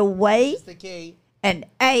better way, The key. and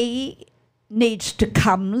A needs to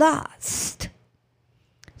come last.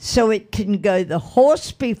 So it can go the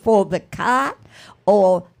horse before the cart,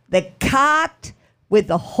 or the cart with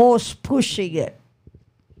the horse pushing it.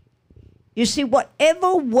 You see,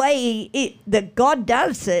 whatever way that God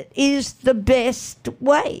does it is the best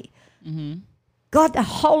way. God, the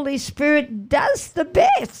Holy Spirit, does the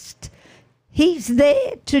best. He's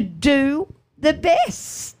there to do the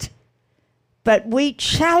best. But we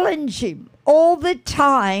challenge him all the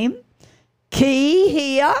time. Key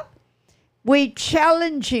here. We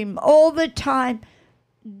challenge him all the time.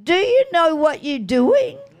 Do you know what you're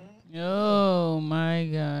doing? Oh, my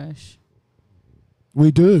gosh.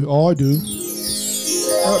 We do. I do.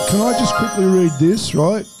 Can I just quickly read this,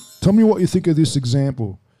 right? Tell me what you think of this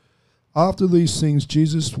example. After these things,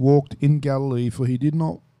 Jesus walked in Galilee, for he did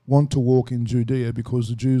not want to walk in Judea because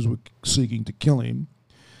the Jews were seeking to kill him.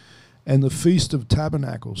 And the Feast of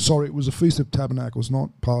Tabernacles, it was a Feast of Tabernacles,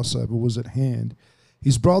 not Passover, was at hand.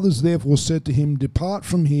 His brothers therefore said to him, depart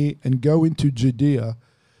from here and go into Judea,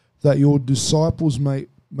 that your disciples may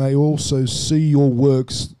also see your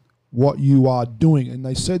works, what you are doing. And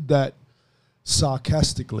they said that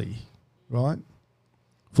sarcastically, right?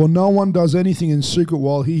 For no one does anything in secret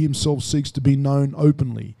while he himself seeks to be known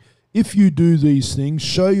openly. If you do these things,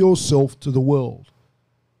 show yourself to the world.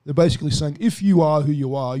 They're basically saying, if you are who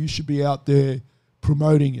you are, you should be out there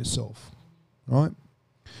promoting yourself, right?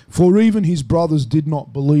 For even his brothers did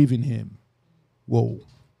not believe in him. Whoa.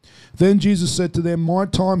 Then Jesus said to them, my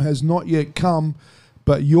time has not yet come,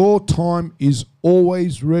 but your time is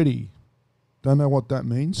always ready. Don't know what that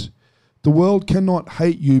means. The world cannot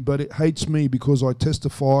hate you, but it hates me because I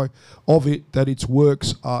testify of it that its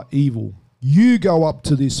works are evil. You go up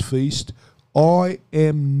to this feast. I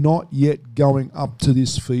am not yet going up to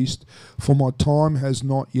this feast, for my time has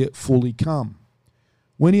not yet fully come.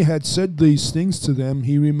 When he had said these things to them,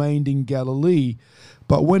 he remained in Galilee.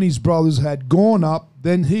 But when his brothers had gone up,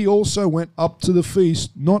 then he also went up to the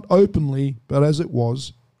feast, not openly, but as it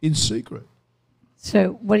was, in secret.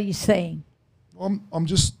 So what are you saying? I'm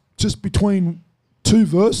just between two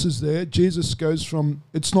verses there. Jesus goes from,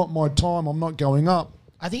 it's not my time, I'm not going up.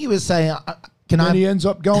 I think he was saying, And he ends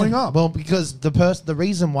up going up. Well, because the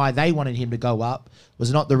reason why they wanted him to go up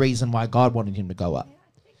was not the reason why God wanted him to go up.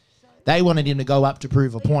 They wanted him to go up to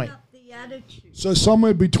prove a point. So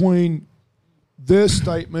somewhere between their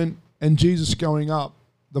statement and Jesus going up,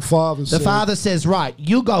 the Father says, right,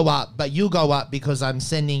 you go up, but you go up because I'm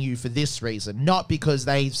sending you for this reason, not because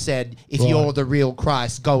they've said, if you're the real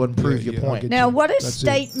Christ, go and prove your point. Now, what a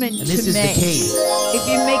statement to make. And this is the key. If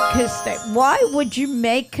you make a statement, why would you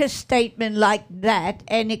make a statement like that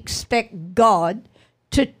and expect God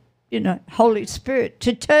to, Holy Spirit,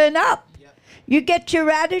 to turn up? You get your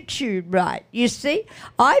attitude right. You see,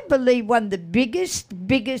 I believe one of the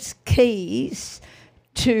biggest keys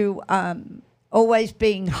to always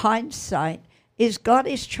being hindsight is God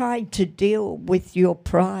is trying to deal with your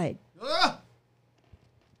pride.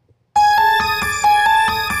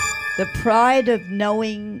 The pride of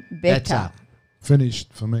knowing better.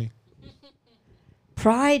 Finished for me.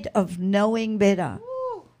 Pride of knowing better.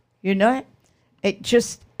 It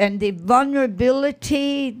just, and the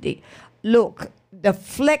vulnerability, the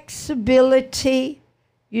flexibility,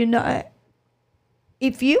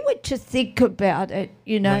 if you were to think about it,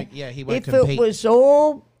 He won't if compete. it was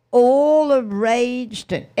all all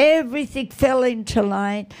enraged and everything fell into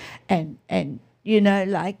line, and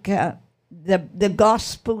like the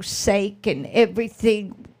gospel's sake and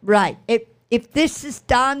everything. Right. If this is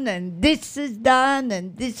done and this is done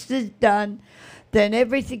and this is done, then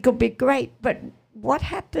everything will be great. But what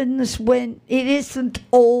happens when it isn't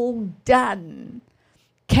all done?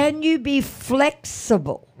 Can you be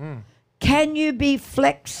flexible? Can you be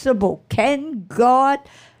flexible? Can God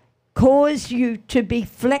cause you to be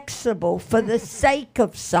flexible for the sake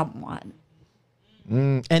of someone?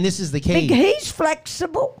 And this is the key. He's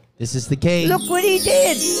flexible. This is the key. Look what he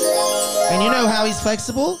did. And you know how he's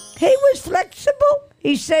flexible? He was flexible.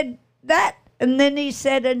 He said that, and then he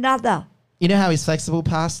said another. You know how he's flexible,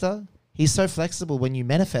 Pastor? He's so flexible when you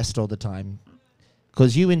manifest all the time.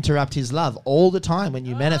 Because you interrupt his love all the time when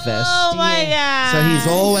you manifest. Oh, my God. So he's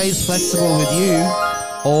always flexible with you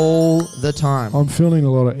all the time. I'm feeling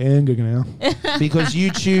a lot of anger now. Because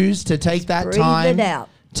you choose to take that Breathe time it out.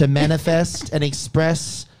 to manifest and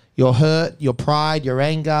express your hurt, your pride, your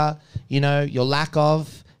anger, your lack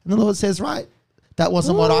of. And the Lord says, right, that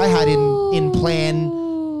wasn't what I had in plan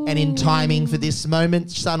and in timing for this moment,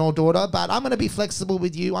 son or daughter, but I'm going to be flexible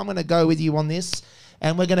with you. I'm going to go with you on this,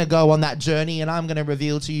 and we're going to go on that journey, and I'm going to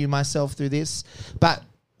reveal to you myself through this. But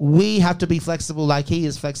we have to be flexible like he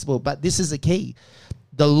is flexible. But this is a key.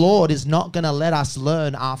 The Lord is not going to let us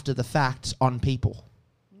learn after the fact on people.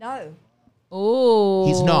 No. Oh,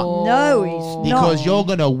 He's not. No, he's Because not. you're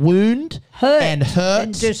going to wound Hurt and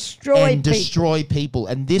destroy people.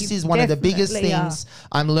 And this You is one of the biggest definitely things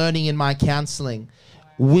I'm learning in my counseling.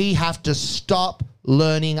 We have to stop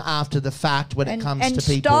learning after the fact when it comes to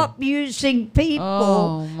people. Stop using people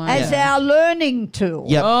Oh, my as God. our learning tool.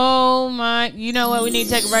 Yep. Oh my! You know what? We need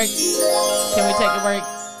to take a break. Can we take a break?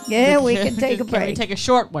 Yeah, we can take a Can we break. take a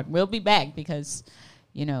short one? We'll be back because,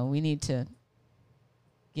 we need to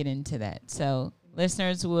get into that. So,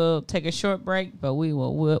 listeners, we'll take a short break, but we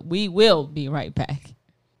will be right back.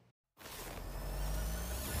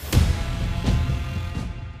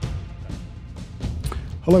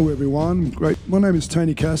 Hello, everyone. Great. My name is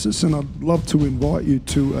Tony Cassis, and I'd love to invite you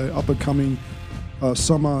to an up-and-coming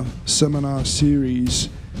summer seminar series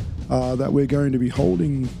that we're going to be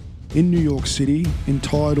holding in New York City,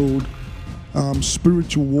 entitled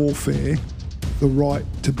Spiritual Warfare, the Right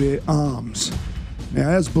to Bear Arms. Now,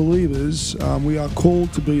 as believers, we are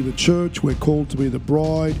called to be the church, we're called to be the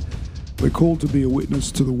bride, we're called to be a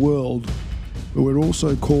witness to the world, but we're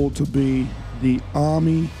also called to be the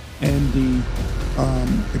army and the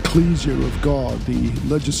ecclesia of God, the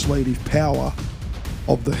legislative power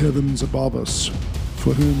of the heavens above us,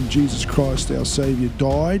 for whom Jesus Christ our Saviour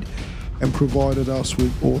died and provided us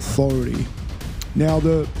with authority. Now,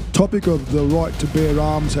 the topic of the right to bear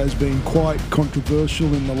arms has been quite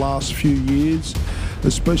controversial in the last few years,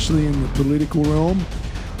 especially in the political realm,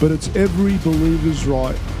 but it's every believer's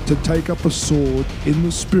right to take up a sword in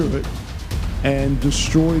the Spirit and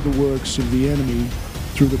destroy the works of the enemy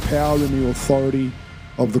through the power and the authority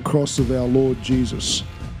of the cross of our Lord Jesus.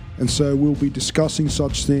 And so we'll be discussing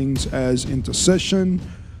such things as intercession.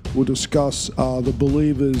 We'll discuss the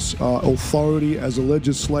believer's authority as a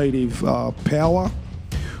legislative power.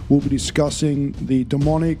 We'll be discussing the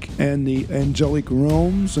demonic and the angelic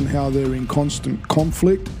realms and how they're in constant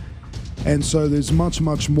conflict. And so there's much,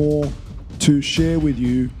 much more to share with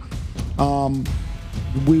you.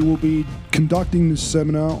 We will be conducting this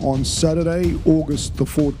seminar on Saturday, August the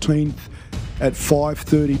 14th at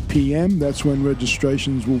 5:30 p.m. That's when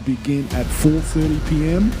registrations will begin at 4:30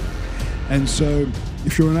 p.m. And so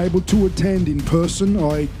if you're unable to attend in person,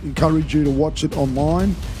 I encourage you to watch it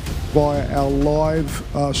online via our live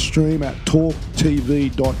stream at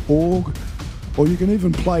talktv.org, or you can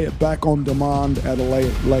even play it back on demand at a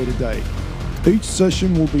later date. Each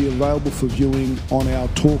session will be available for viewing on our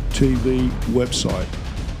Talk TV website.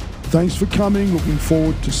 Thanks for coming. Looking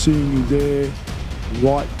forward to seeing you there.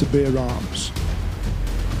 Right to bear arms.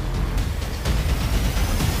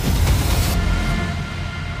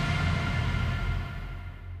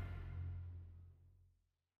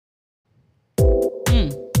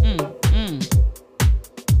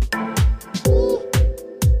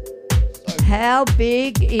 How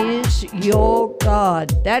big is your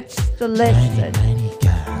God? That's the lesson.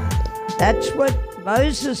 That's what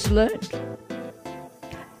Moses learned.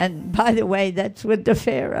 And by the way, that's what the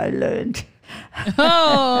Pharaoh learned.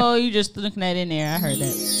 Oh, you just looking that in there. I heard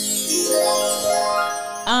that.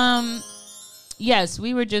 Yes,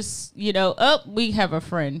 we were just, we have a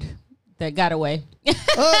friend that got away.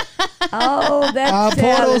 Oh, that's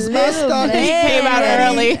Portal's mascot. He came out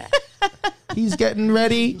early. He's getting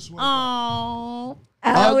ready. Oh,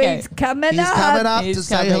 Oh, Okay. he's coming He's up. coming up He's to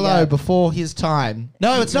say coming hello up. before his time.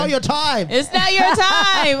 No, it's not your time. It's not your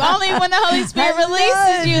time. Only when the Holy Spirit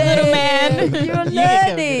releases you, little man. You're You can come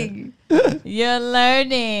learning. You're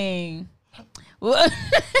learning.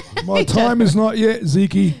 My time is not yet,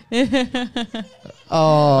 Zeke. Oh,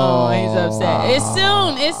 Oh, he's upset. It's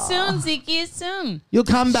soon. It's soon, Zeke. It's soon. You'll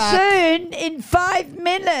come back. Soon, in 5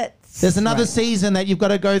 minutes. There's another season that you've got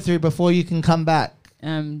to go through before you can come back.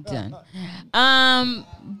 I'm done.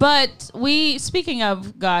 But speaking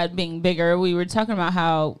of God being bigger, we were talking about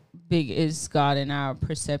how big is God in our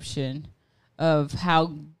perception of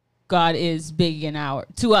how God is big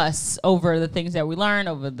to us over the things that we learn,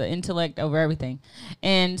 over the intellect, over everything.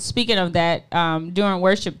 And speaking of that, during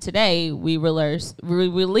worship today, we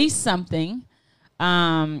released something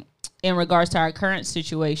in regards to our current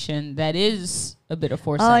situation that is a bit of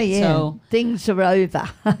foresight. Oh, yeah. So Things are over.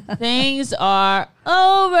 things are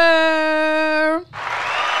over.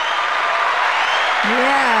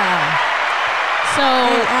 Yeah. So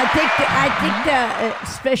I think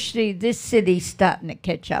especially this city's starting to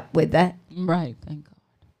catch up with that. right, thank God.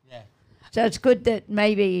 So it's good that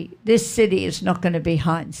maybe this city is not going to be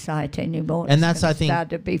hindsight anymore. And It's that's, gonna I think- start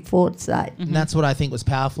to be foresight. And that's what I think was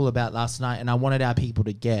powerful about last night. And I wanted our people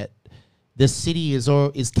to get the city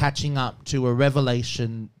is catching up to a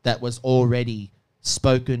revelation that was already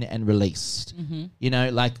spoken and released. You know,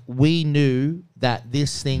 like we knew that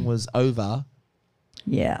this thing was over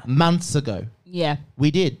Yeah. months ago. Yeah.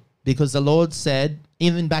 We did, because the Lord said,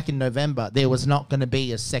 even back in November, there was not going to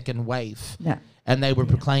be a second wave. No. And they were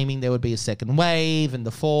proclaiming there would be a second wave and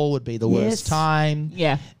the fall would be the worst Yes. time.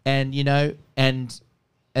 Yeah. And, you know, and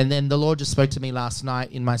then the Lord just spoke to me last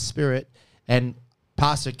night in my spirit, and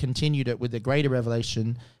Pastor continued it with a greater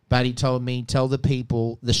revelation, but he told me, tell the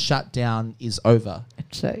people the shutdown is over.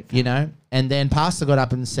 It's over. You know? And then Pastor got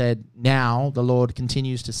up and said, now the Lord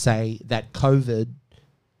continues to say that COVID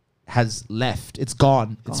has left. It's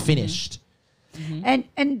gone. It's finished. And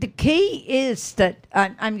the key is that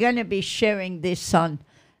I'm going to be sharing this on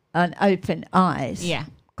Open Eyes. Yeah.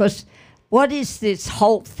 Because what is this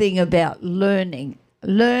whole thing about learning?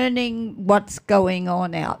 Learning what's going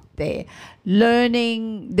on out there.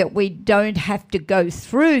 Learning that we don't have to go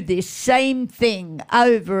through this same thing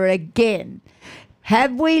over again.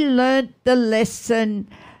 Have we learnt the lesson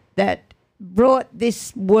that brought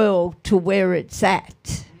this world to where it's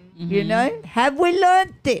at? You know? Have we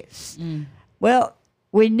learnt this? Well,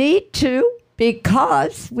 we need to,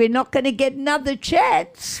 because we're not going to get another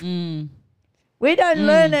chance. We don't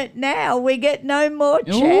learn it now. We get no more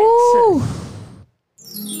chances. Ooh.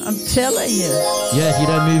 I'm telling you. Yeah, if you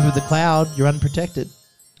don't move with the cloud, you're unprotected.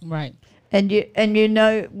 Right. And you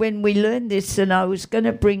know, when we learn this, and I was going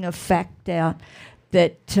to bring a fact out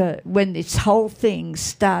that when this whole thing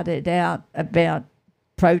started out about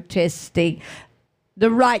protesting, the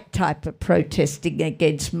right type of protesting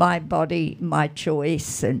against my body, my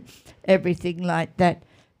choice, and everything like that,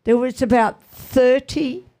 there was about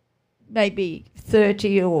 30, maybe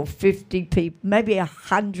 30 or 50 people, maybe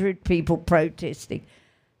 100 people protesting.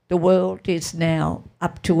 The world is now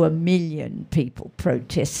up to 1 million people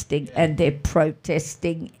protesting, and they're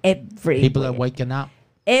protesting everywhere. People are waking up.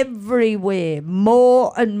 Everywhere.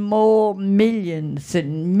 More and more millions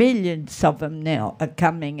and millions of them now are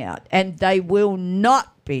coming out, and they will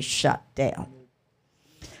not be shut down.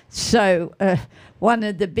 So one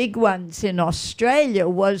of the big ones in Australia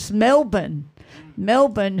was Melbourne.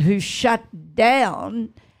 Melbourne, who shut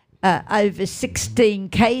down over 16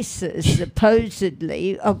 cases,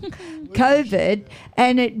 supposedly, of COVID,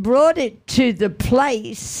 and it brought it to the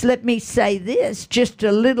place, let me say this, just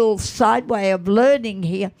a little side way of learning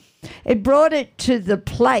here, it brought it to the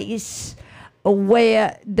place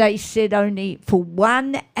where they said only for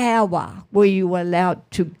 1 hour were you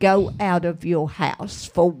allowed to go out of your house.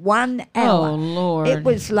 For 1 hour. Oh, Lord. It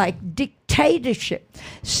was like dictatorship.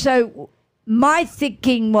 So my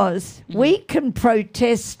thinking was, we can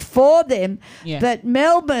protest for them, Yeah. but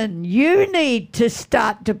Melbourne, you need to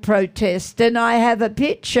start to protest. And I have a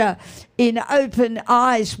picture in Open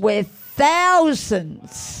Eyes where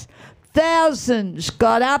thousands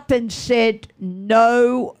got up and said,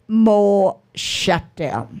 no more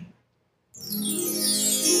shutdown.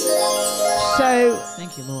 So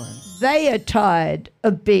Thank you, Lord. they are tired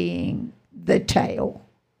of being the tail.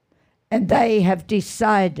 And they have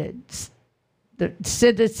decided, the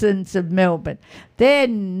citizens of Melbourne, they're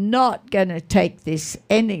not going to take this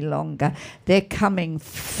any longer. They're coming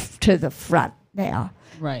to the front now.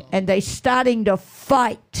 Right. And they're starting to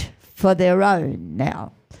fight for their own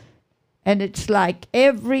now. And it's like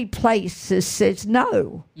every place says,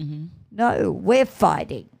 no, no, we're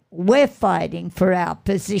fighting. we're fighting for our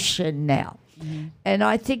position now. And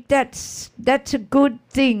I think that's a good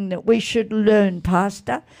thing that we should learn,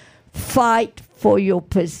 Pastor. Fight for your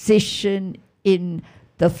position in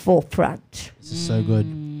the forefront. This is so good.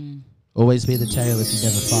 Always be the tail if you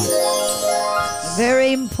never fight.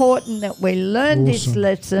 Very important that we learn this Awesome.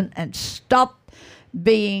 lesson and stop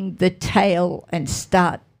being the tail and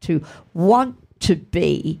start to want to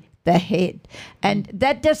be the head. And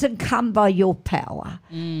that doesn't come by your power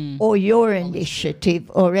or your initiative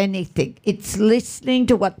or anything. It's listening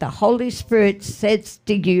to what the Holy Spirit says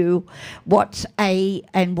to you, what's A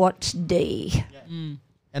and what's D.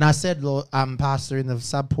 And I said, Lord, Pastor, in the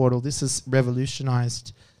sub portal, this has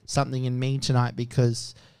revolutionized something in me tonight,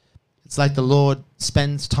 because it's like the Lord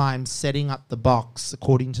spends time setting up the box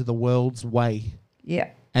according to the world's way. Yeah.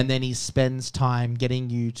 And then he spends time getting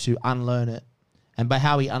you to unlearn it. And by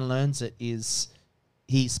how he unlearns it is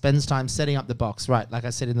he spends time setting up the box, right? Like I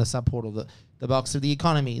said in the sub portal, the box of the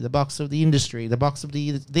economy, the box of the industry, the box of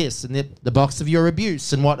the this, and the box of your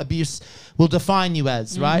abuse and what abuse will define you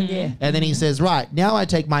as, right? Yeah. And then he says, right, now I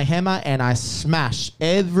take my hammer and I smash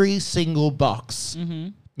every single box.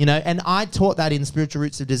 You know, and I taught that in Spiritual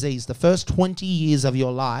Roots of Disease. The first 20 years of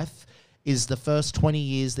your life is the first 20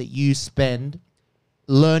 years that you spend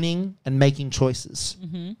learning and making choices.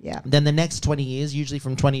 Yeah. Then the next 20 years, usually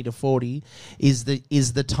from 20 to 40, is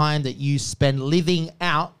the time that you spend living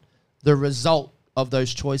out the result of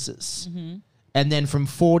those choices. And then from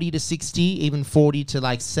 40 to 60, even 40 to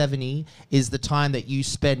like 70, is the time that you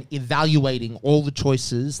spend evaluating all the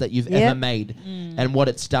choices that you've ever made and what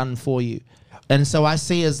it's done for you. And so I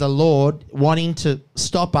see as the Lord wanting to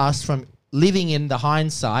stop us from living in the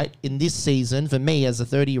hindsight in this season. For me as a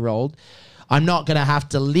 30-year-old, I'm not going to have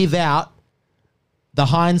to live out the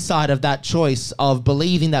hindsight of that choice of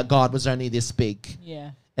believing that God was only this big.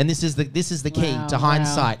 Yeah. And this is the key Wow, to wow,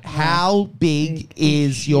 hindsight. wow. How big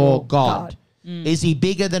is your God? Is he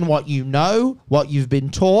bigger than what you know, what you've been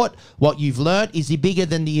taught, what you've learned? Is he bigger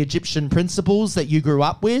than the Egyptian principles that you grew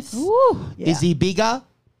up with? Woo. Yeah. Is he bigger?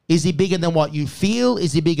 Is he bigger than what you feel?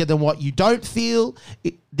 Is he bigger than what you don't feel?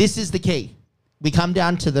 This is the key. We come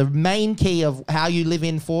down to the main key of how you live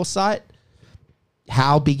in foresight.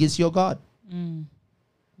 How big is your God? Amen.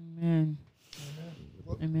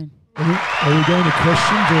 Amen. Are we going to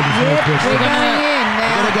questions or there's no Yep, questions? we're gonna- going in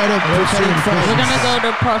now. We're going to go to prophetic friends. We're gonna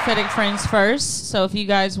go to prophetic friends first. So if you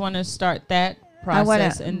guys want to start that I want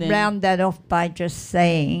process, to and then round that off by just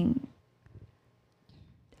saying,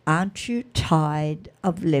 aren't you tired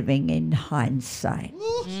of living in hindsight?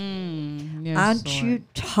 Yes, Aren't Lord. you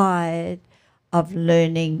tired of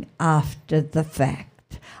learning after the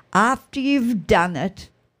fact? After you've done it,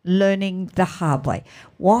 learning the hard way.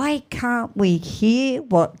 Why can't we hear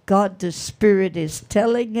what God the Spirit is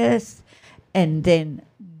telling us and then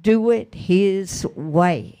do it His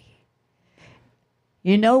way?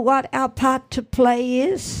 You know what our part to play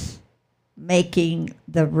is? Making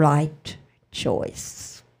the right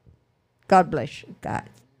choice. God bless you guys.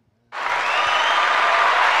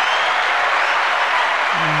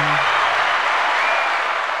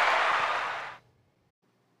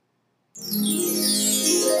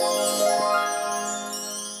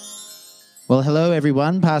 Well, hello,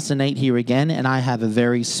 everyone. Pastor Nate here again, and I have a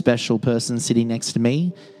very special person sitting next to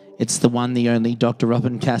me. It's the one, the only Dr.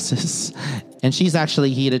 Robin Cassis. And she's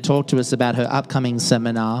actually here to talk to us about her upcoming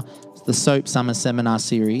seminar, the SOAP Summer Seminar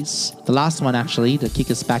Series. The last one, actually, to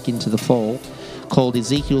kick us back into the fall, called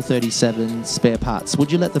Ezekiel 37 Spare Parts.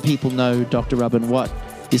 Would you let the people know, Dr. Robin, what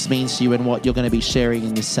this means to you and what you're going to be sharing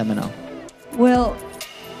in this seminar? Well,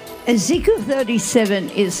 Ezekiel 37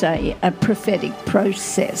 is a prophetic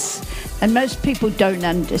process, and most people don't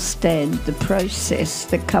understand the process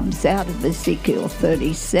that comes out of Ezekiel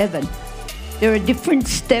 37. There are different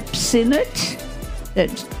steps in it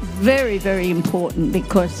that's very, very important,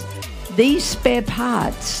 because these spare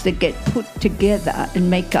parts that get put together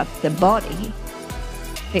and make up the body,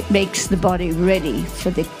 it makes the body ready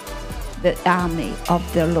for the army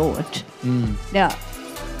of the Lord. Now,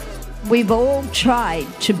 we've all tried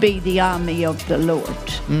to be the army of the Lord,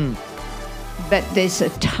 but there's a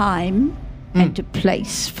time and a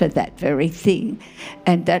place for that very thing.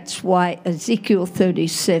 And that's why Ezekiel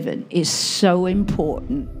 37 is so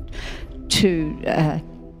important to,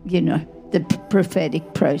 the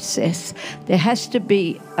prophetic process. There has to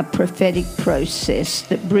be a prophetic process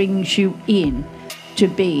that brings you in to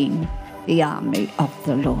being the army of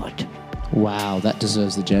the Lord. Wow, that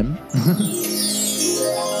deserves the gem.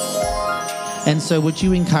 And so would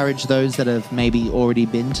you encourage those that have maybe already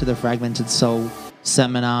been to the Fragmented Soul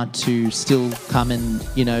seminar to still come and,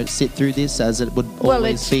 sit through this, as it would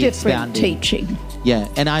always be different expounding. teaching. Yeah,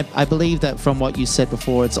 and I believe that from what you said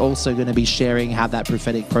before, it's also going to be sharing how that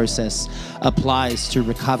prophetic process applies to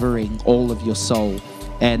recovering all of your soul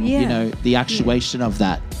and, the actuation of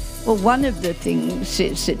that. Well, one of the things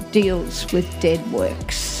is it deals with dead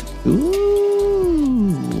works.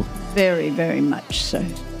 Ooh. Very, very much so.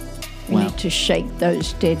 We Wow. need to shake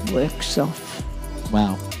those dead works off.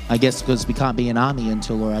 Wow. I guess because we can't be an army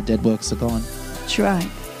until all our dead works are gone. That's right.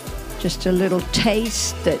 Just a little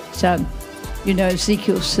taste that,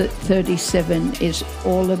 Ezekiel 37 is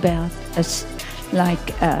all about a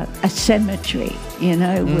cemetery,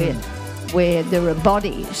 where there are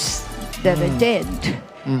bodies that are dead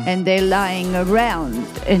and they're lying around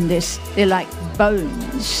and they're like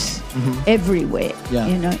bones everywhere,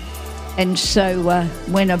 And so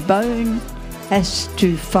when a bone has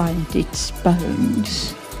to find its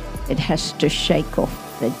bones, it has to shake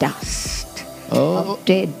off the dust of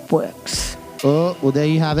dead works. Oh, well, there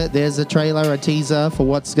you have it. There's a trailer, a teaser for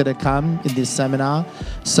what's going to come in this seminar.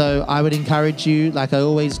 So I would encourage you, like I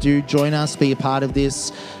always do, join us, be a part of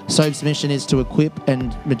this. SOAP's mission is to equip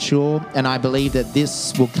and mature, and I believe that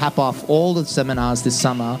this will cap off all the seminars this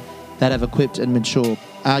summer that have equipped and matured.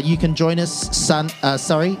 You can join us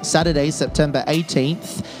Saturday, September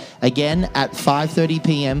 18th, again at 5:30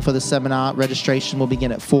 p.m. for the seminar. Registration will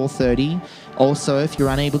begin at 4:30. Also, if you're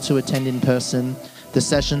unable to attend in person, the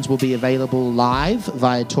sessions will be available live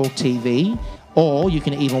via Talk TV, or you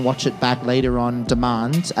can even watch it back later on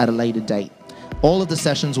demand at a later date. All of the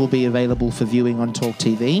sessions will be available for viewing on Talk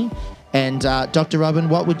TV. And Dr. Robin,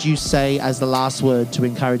 what would you say as the last word to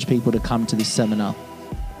encourage people to come to this seminar?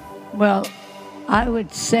 Well, I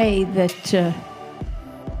would say that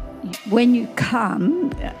when you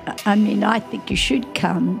come, I think you should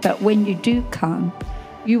come, but when you do come,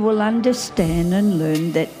 you will understand and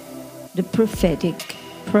learn that the prophetic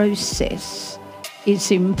process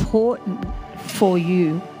is important for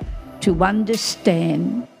you to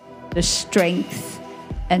understand the strength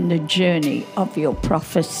and the journey of your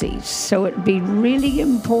prophecies. So it'd be really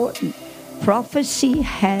important. Prophecy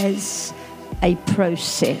has a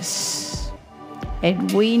process,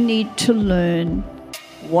 and we need to learn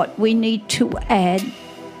what we need to add,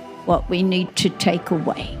 what we need to take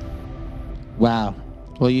away. Wow.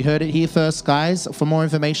 Well, you heard it here first, guys. For more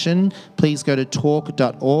information, please go to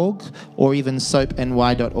talk.org or even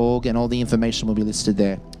soapny.org, and all the information will be listed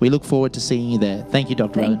there. We look forward to seeing you there. Thank you,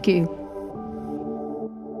 Dr. Thank you.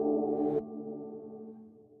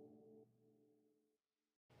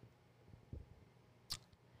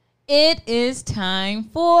 It is time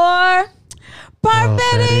for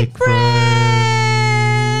Prophetic Friends.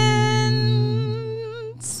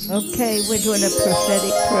 Okay, we're doing a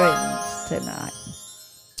prophetic friends tonight.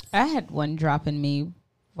 I had one dropping me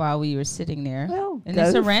while we were sitting there. Well, and go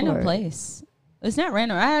it's a for random it. place. It's not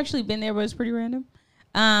random. I actually been there, but it's pretty random.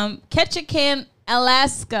 Ketchikan,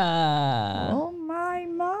 Alaska. Oh,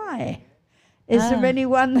 my. Is there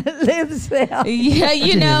anyone that lives there? Yeah,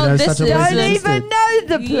 you didn't know, know this such a is... place Don't existed. even know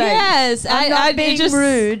the place. Yes. I'm not being just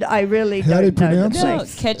rude. I really How do you don't know the pronounce it? No,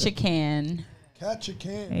 place. Ketchikan. Catch a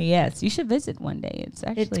can. Yes, you should visit one day. It's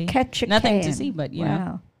actually Ketchikan. nothing to see, but, you know,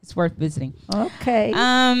 Wow. it's worth visiting. Okay.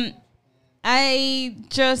 I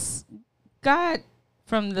just got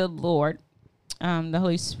from the Lord, the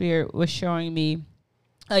Holy Spirit was showing me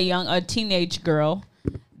a teenage girl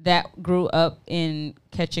that grew up in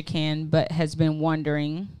Ketchikan but has been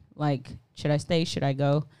wondering, like, should I stay? Should I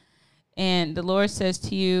go? And the Lord says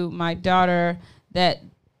to you, my daughter, that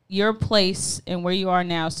your place and where you are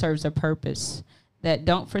now serves a purpose. That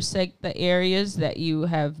don't forsake the areas that you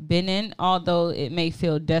have been in, although it may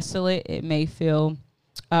feel desolate, it may feel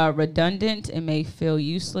redundant, it may feel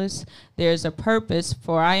useless. There's a purpose,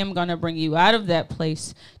 for I am going to bring you out of that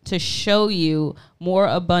place to show you more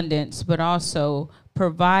abundance, but also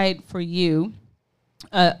provide for you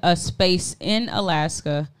a space in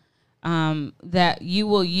Alaska that you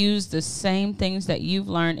will use the same things that you've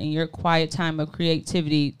learned in your quiet time of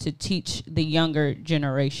creativity to teach the younger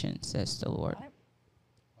generation, says the Lord.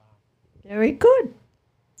 Very good.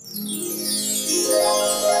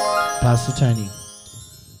 Pastor Tony.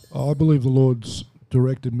 I believe the Lord's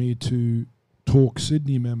directed me to Talk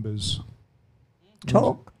Sydney members.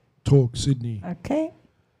 Talk. Talk Sydney. Okay.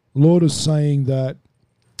 The Lord is saying that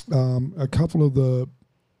a couple of the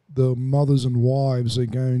mothers and wives are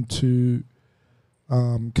going to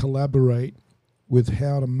collaborate with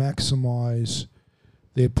how to maximize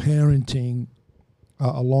their parenting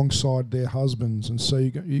alongside their husbands. And so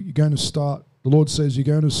you're going to start, the Lord says you're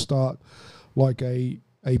going to start like a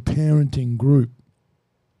parenting group,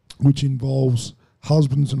 which involves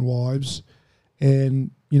husbands and wives,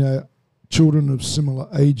 and children of similar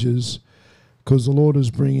ages, because the Lord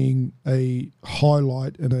is bringing a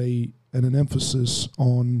highlight and an emphasis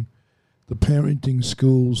on the parenting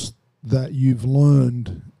skills that you've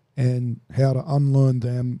learned and how to unlearn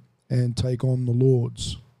them and take on the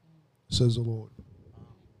Lord's, says the Lord.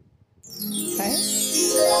 Okay.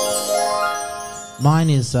 Mine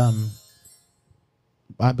is,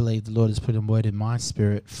 I believe the Lord has put a word in my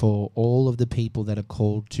spirit for all of the people that are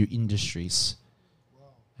called to industries.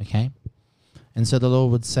 Okay? And so the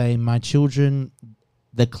Lord would say, my children,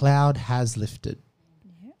 the cloud has lifted.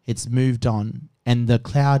 Yeah. It's moved on. And the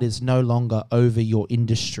cloud is no longer over your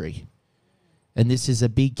industry. And this is a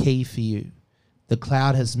big key for you. The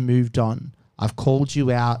cloud has moved on. I've called you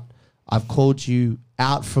out. I've called you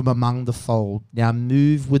out from among the fold. Now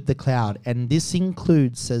move with the cloud. And this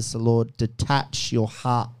includes, says the Lord, detach your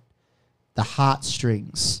heart, the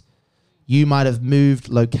heartstrings. You might have moved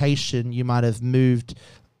location. You might have moved,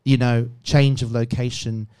 change of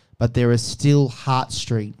location. But there are still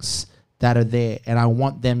heartstrings that are there. And I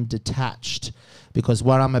want them detached. Because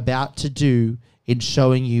what I'm about to do in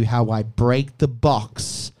showing you how I break the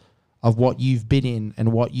box of what you've been in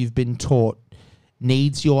and what you've been taught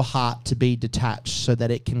needs your heart to be detached so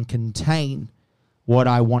that it can contain what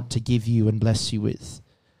I want to give you and bless you with.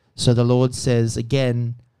 So the Lord says,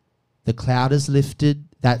 again, the cloud is lifted.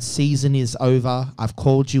 That season is over. I've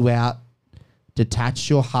called you out. Detach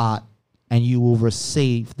your heart and you will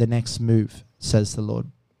receive the next move, says the Lord.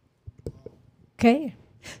 Okay.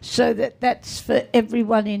 So that's for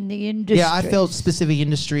everyone in the industry. Yeah, I felt specific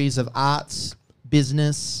industries of arts,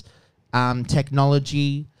 business,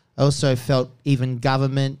 technology. I also felt even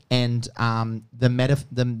government and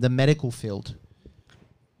the medical field.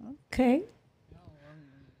 Okay.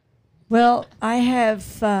 Well, I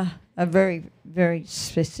have a very, very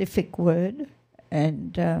specific word,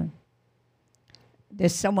 and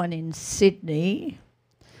there's someone in Sydney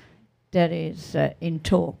that is in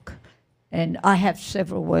talk. And I have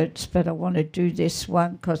several words, but I want to do this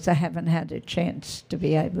one because I haven't had a chance to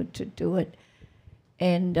be able to do it.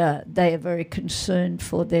 And they are very concerned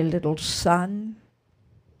for their little son.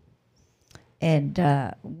 And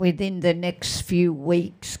within the next few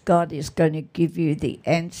weeks, God is going to give you the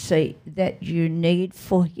answer that you need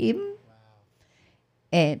for him.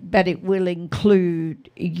 But it will include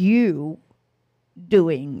you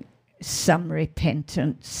doing some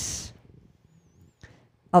repentance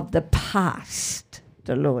of the past,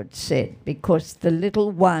 the Lord said, because the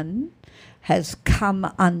little one has come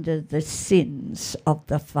under the sins of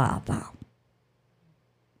the father.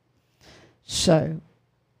 So,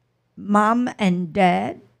 Mum and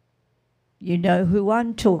Dad, you know who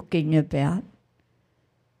I'm talking about.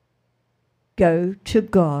 Go to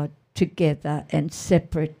God together and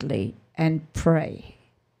separately and pray.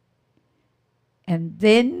 And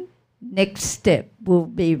then next step will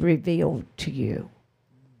be revealed to you.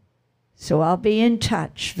 So I'll be in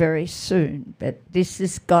touch very soon, but this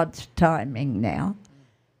is God's timing now.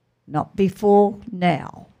 Not before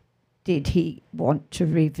now did he want to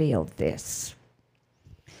reveal this.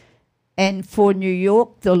 And for New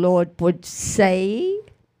York, the Lord would say,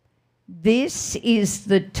 this is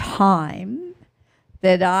the time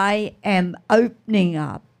that I am opening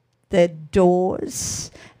up the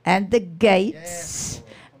doors and the gates. Yeah.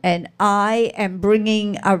 And I am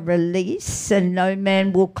bringing a release, and no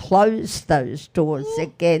man will close those doors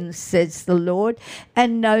again, says the Lord,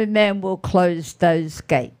 and no man will close those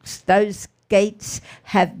gates. Those gates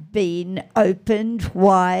have been opened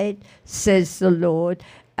wide, says the Lord,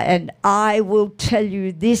 and I will tell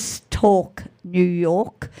you this talk, New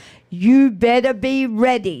York. You better be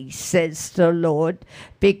ready, says the Lord,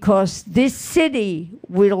 because this city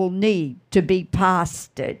will need to be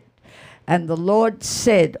pastored. And the Lord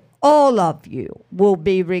said, all of you will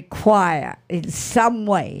be required in some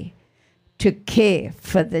way to care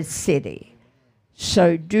for the city.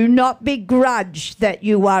 So do not begrudge that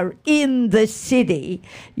you are in the city.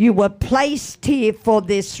 You were placed here for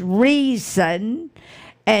this reason,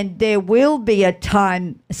 and there will be a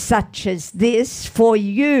time such as this for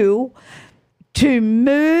you to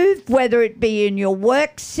move, whether it be in your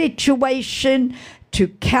work situation, to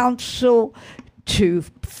counsel, to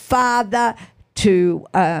father, to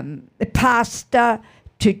pastor,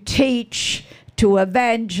 to teach, to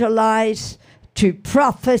evangelize, to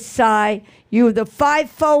prophesy. The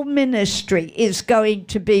fivefold ministry is going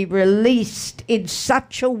to be released in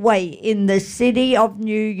such a way in the city of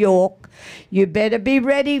New York. You better be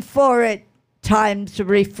ready for it. Times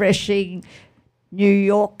refreshing. New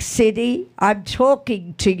York City, I'm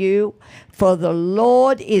talking to you, for the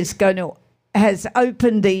Lord is going to has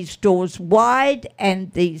opened these doors wide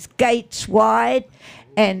and these gates wide,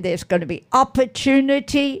 and there's going to be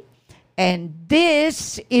opportunity. And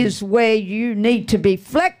this is where you need to be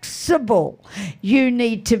flexible. You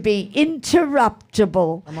need to be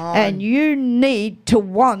interruptible. And you need to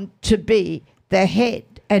want to be the head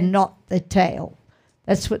and not the tail.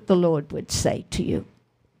 That's what the Lord would say to you.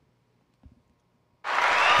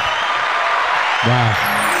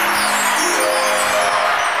 Wow.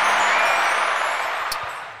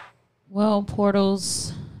 Well,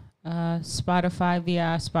 Portals, Spotify,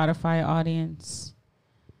 via Spotify audience,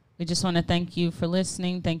 we just want to thank you for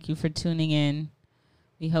listening. Thank you for tuning in.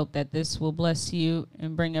 We hope that this will bless you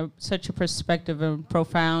and bring such a perspective and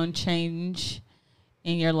profound change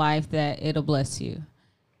in your life that it'll bless you.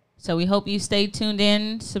 So we hope you stay tuned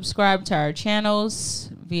in, subscribe to our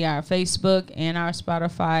channels via our Facebook and our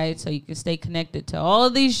Spotify so you can stay connected to all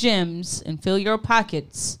of these gems and fill your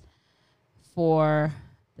pockets for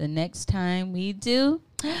the next time we do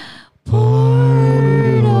Portals.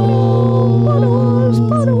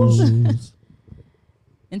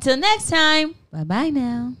 Until next time, bye-bye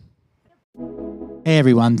now. Hey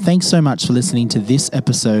everyone, thanks so much for listening to this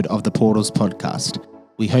episode of the Portals podcast.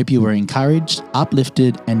 We hope you were encouraged,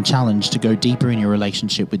 uplifted, and challenged to go deeper in your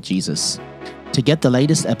relationship with Jesus. To get the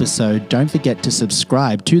latest episode, don't forget to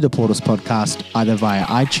subscribe to the Portals podcast either via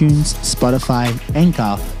iTunes, Spotify,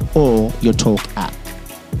 Anchor, or your Talk app.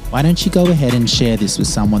 Why don't you go ahead and share this with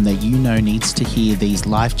someone that you know needs to hear these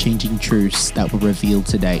life-changing truths that were revealed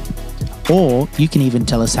today? Or you can even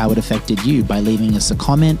tell us how it affected you by leaving us a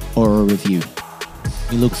comment or a review.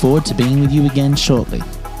 We look forward to being with you again shortly.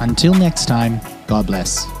 Until next time, God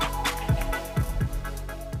bless.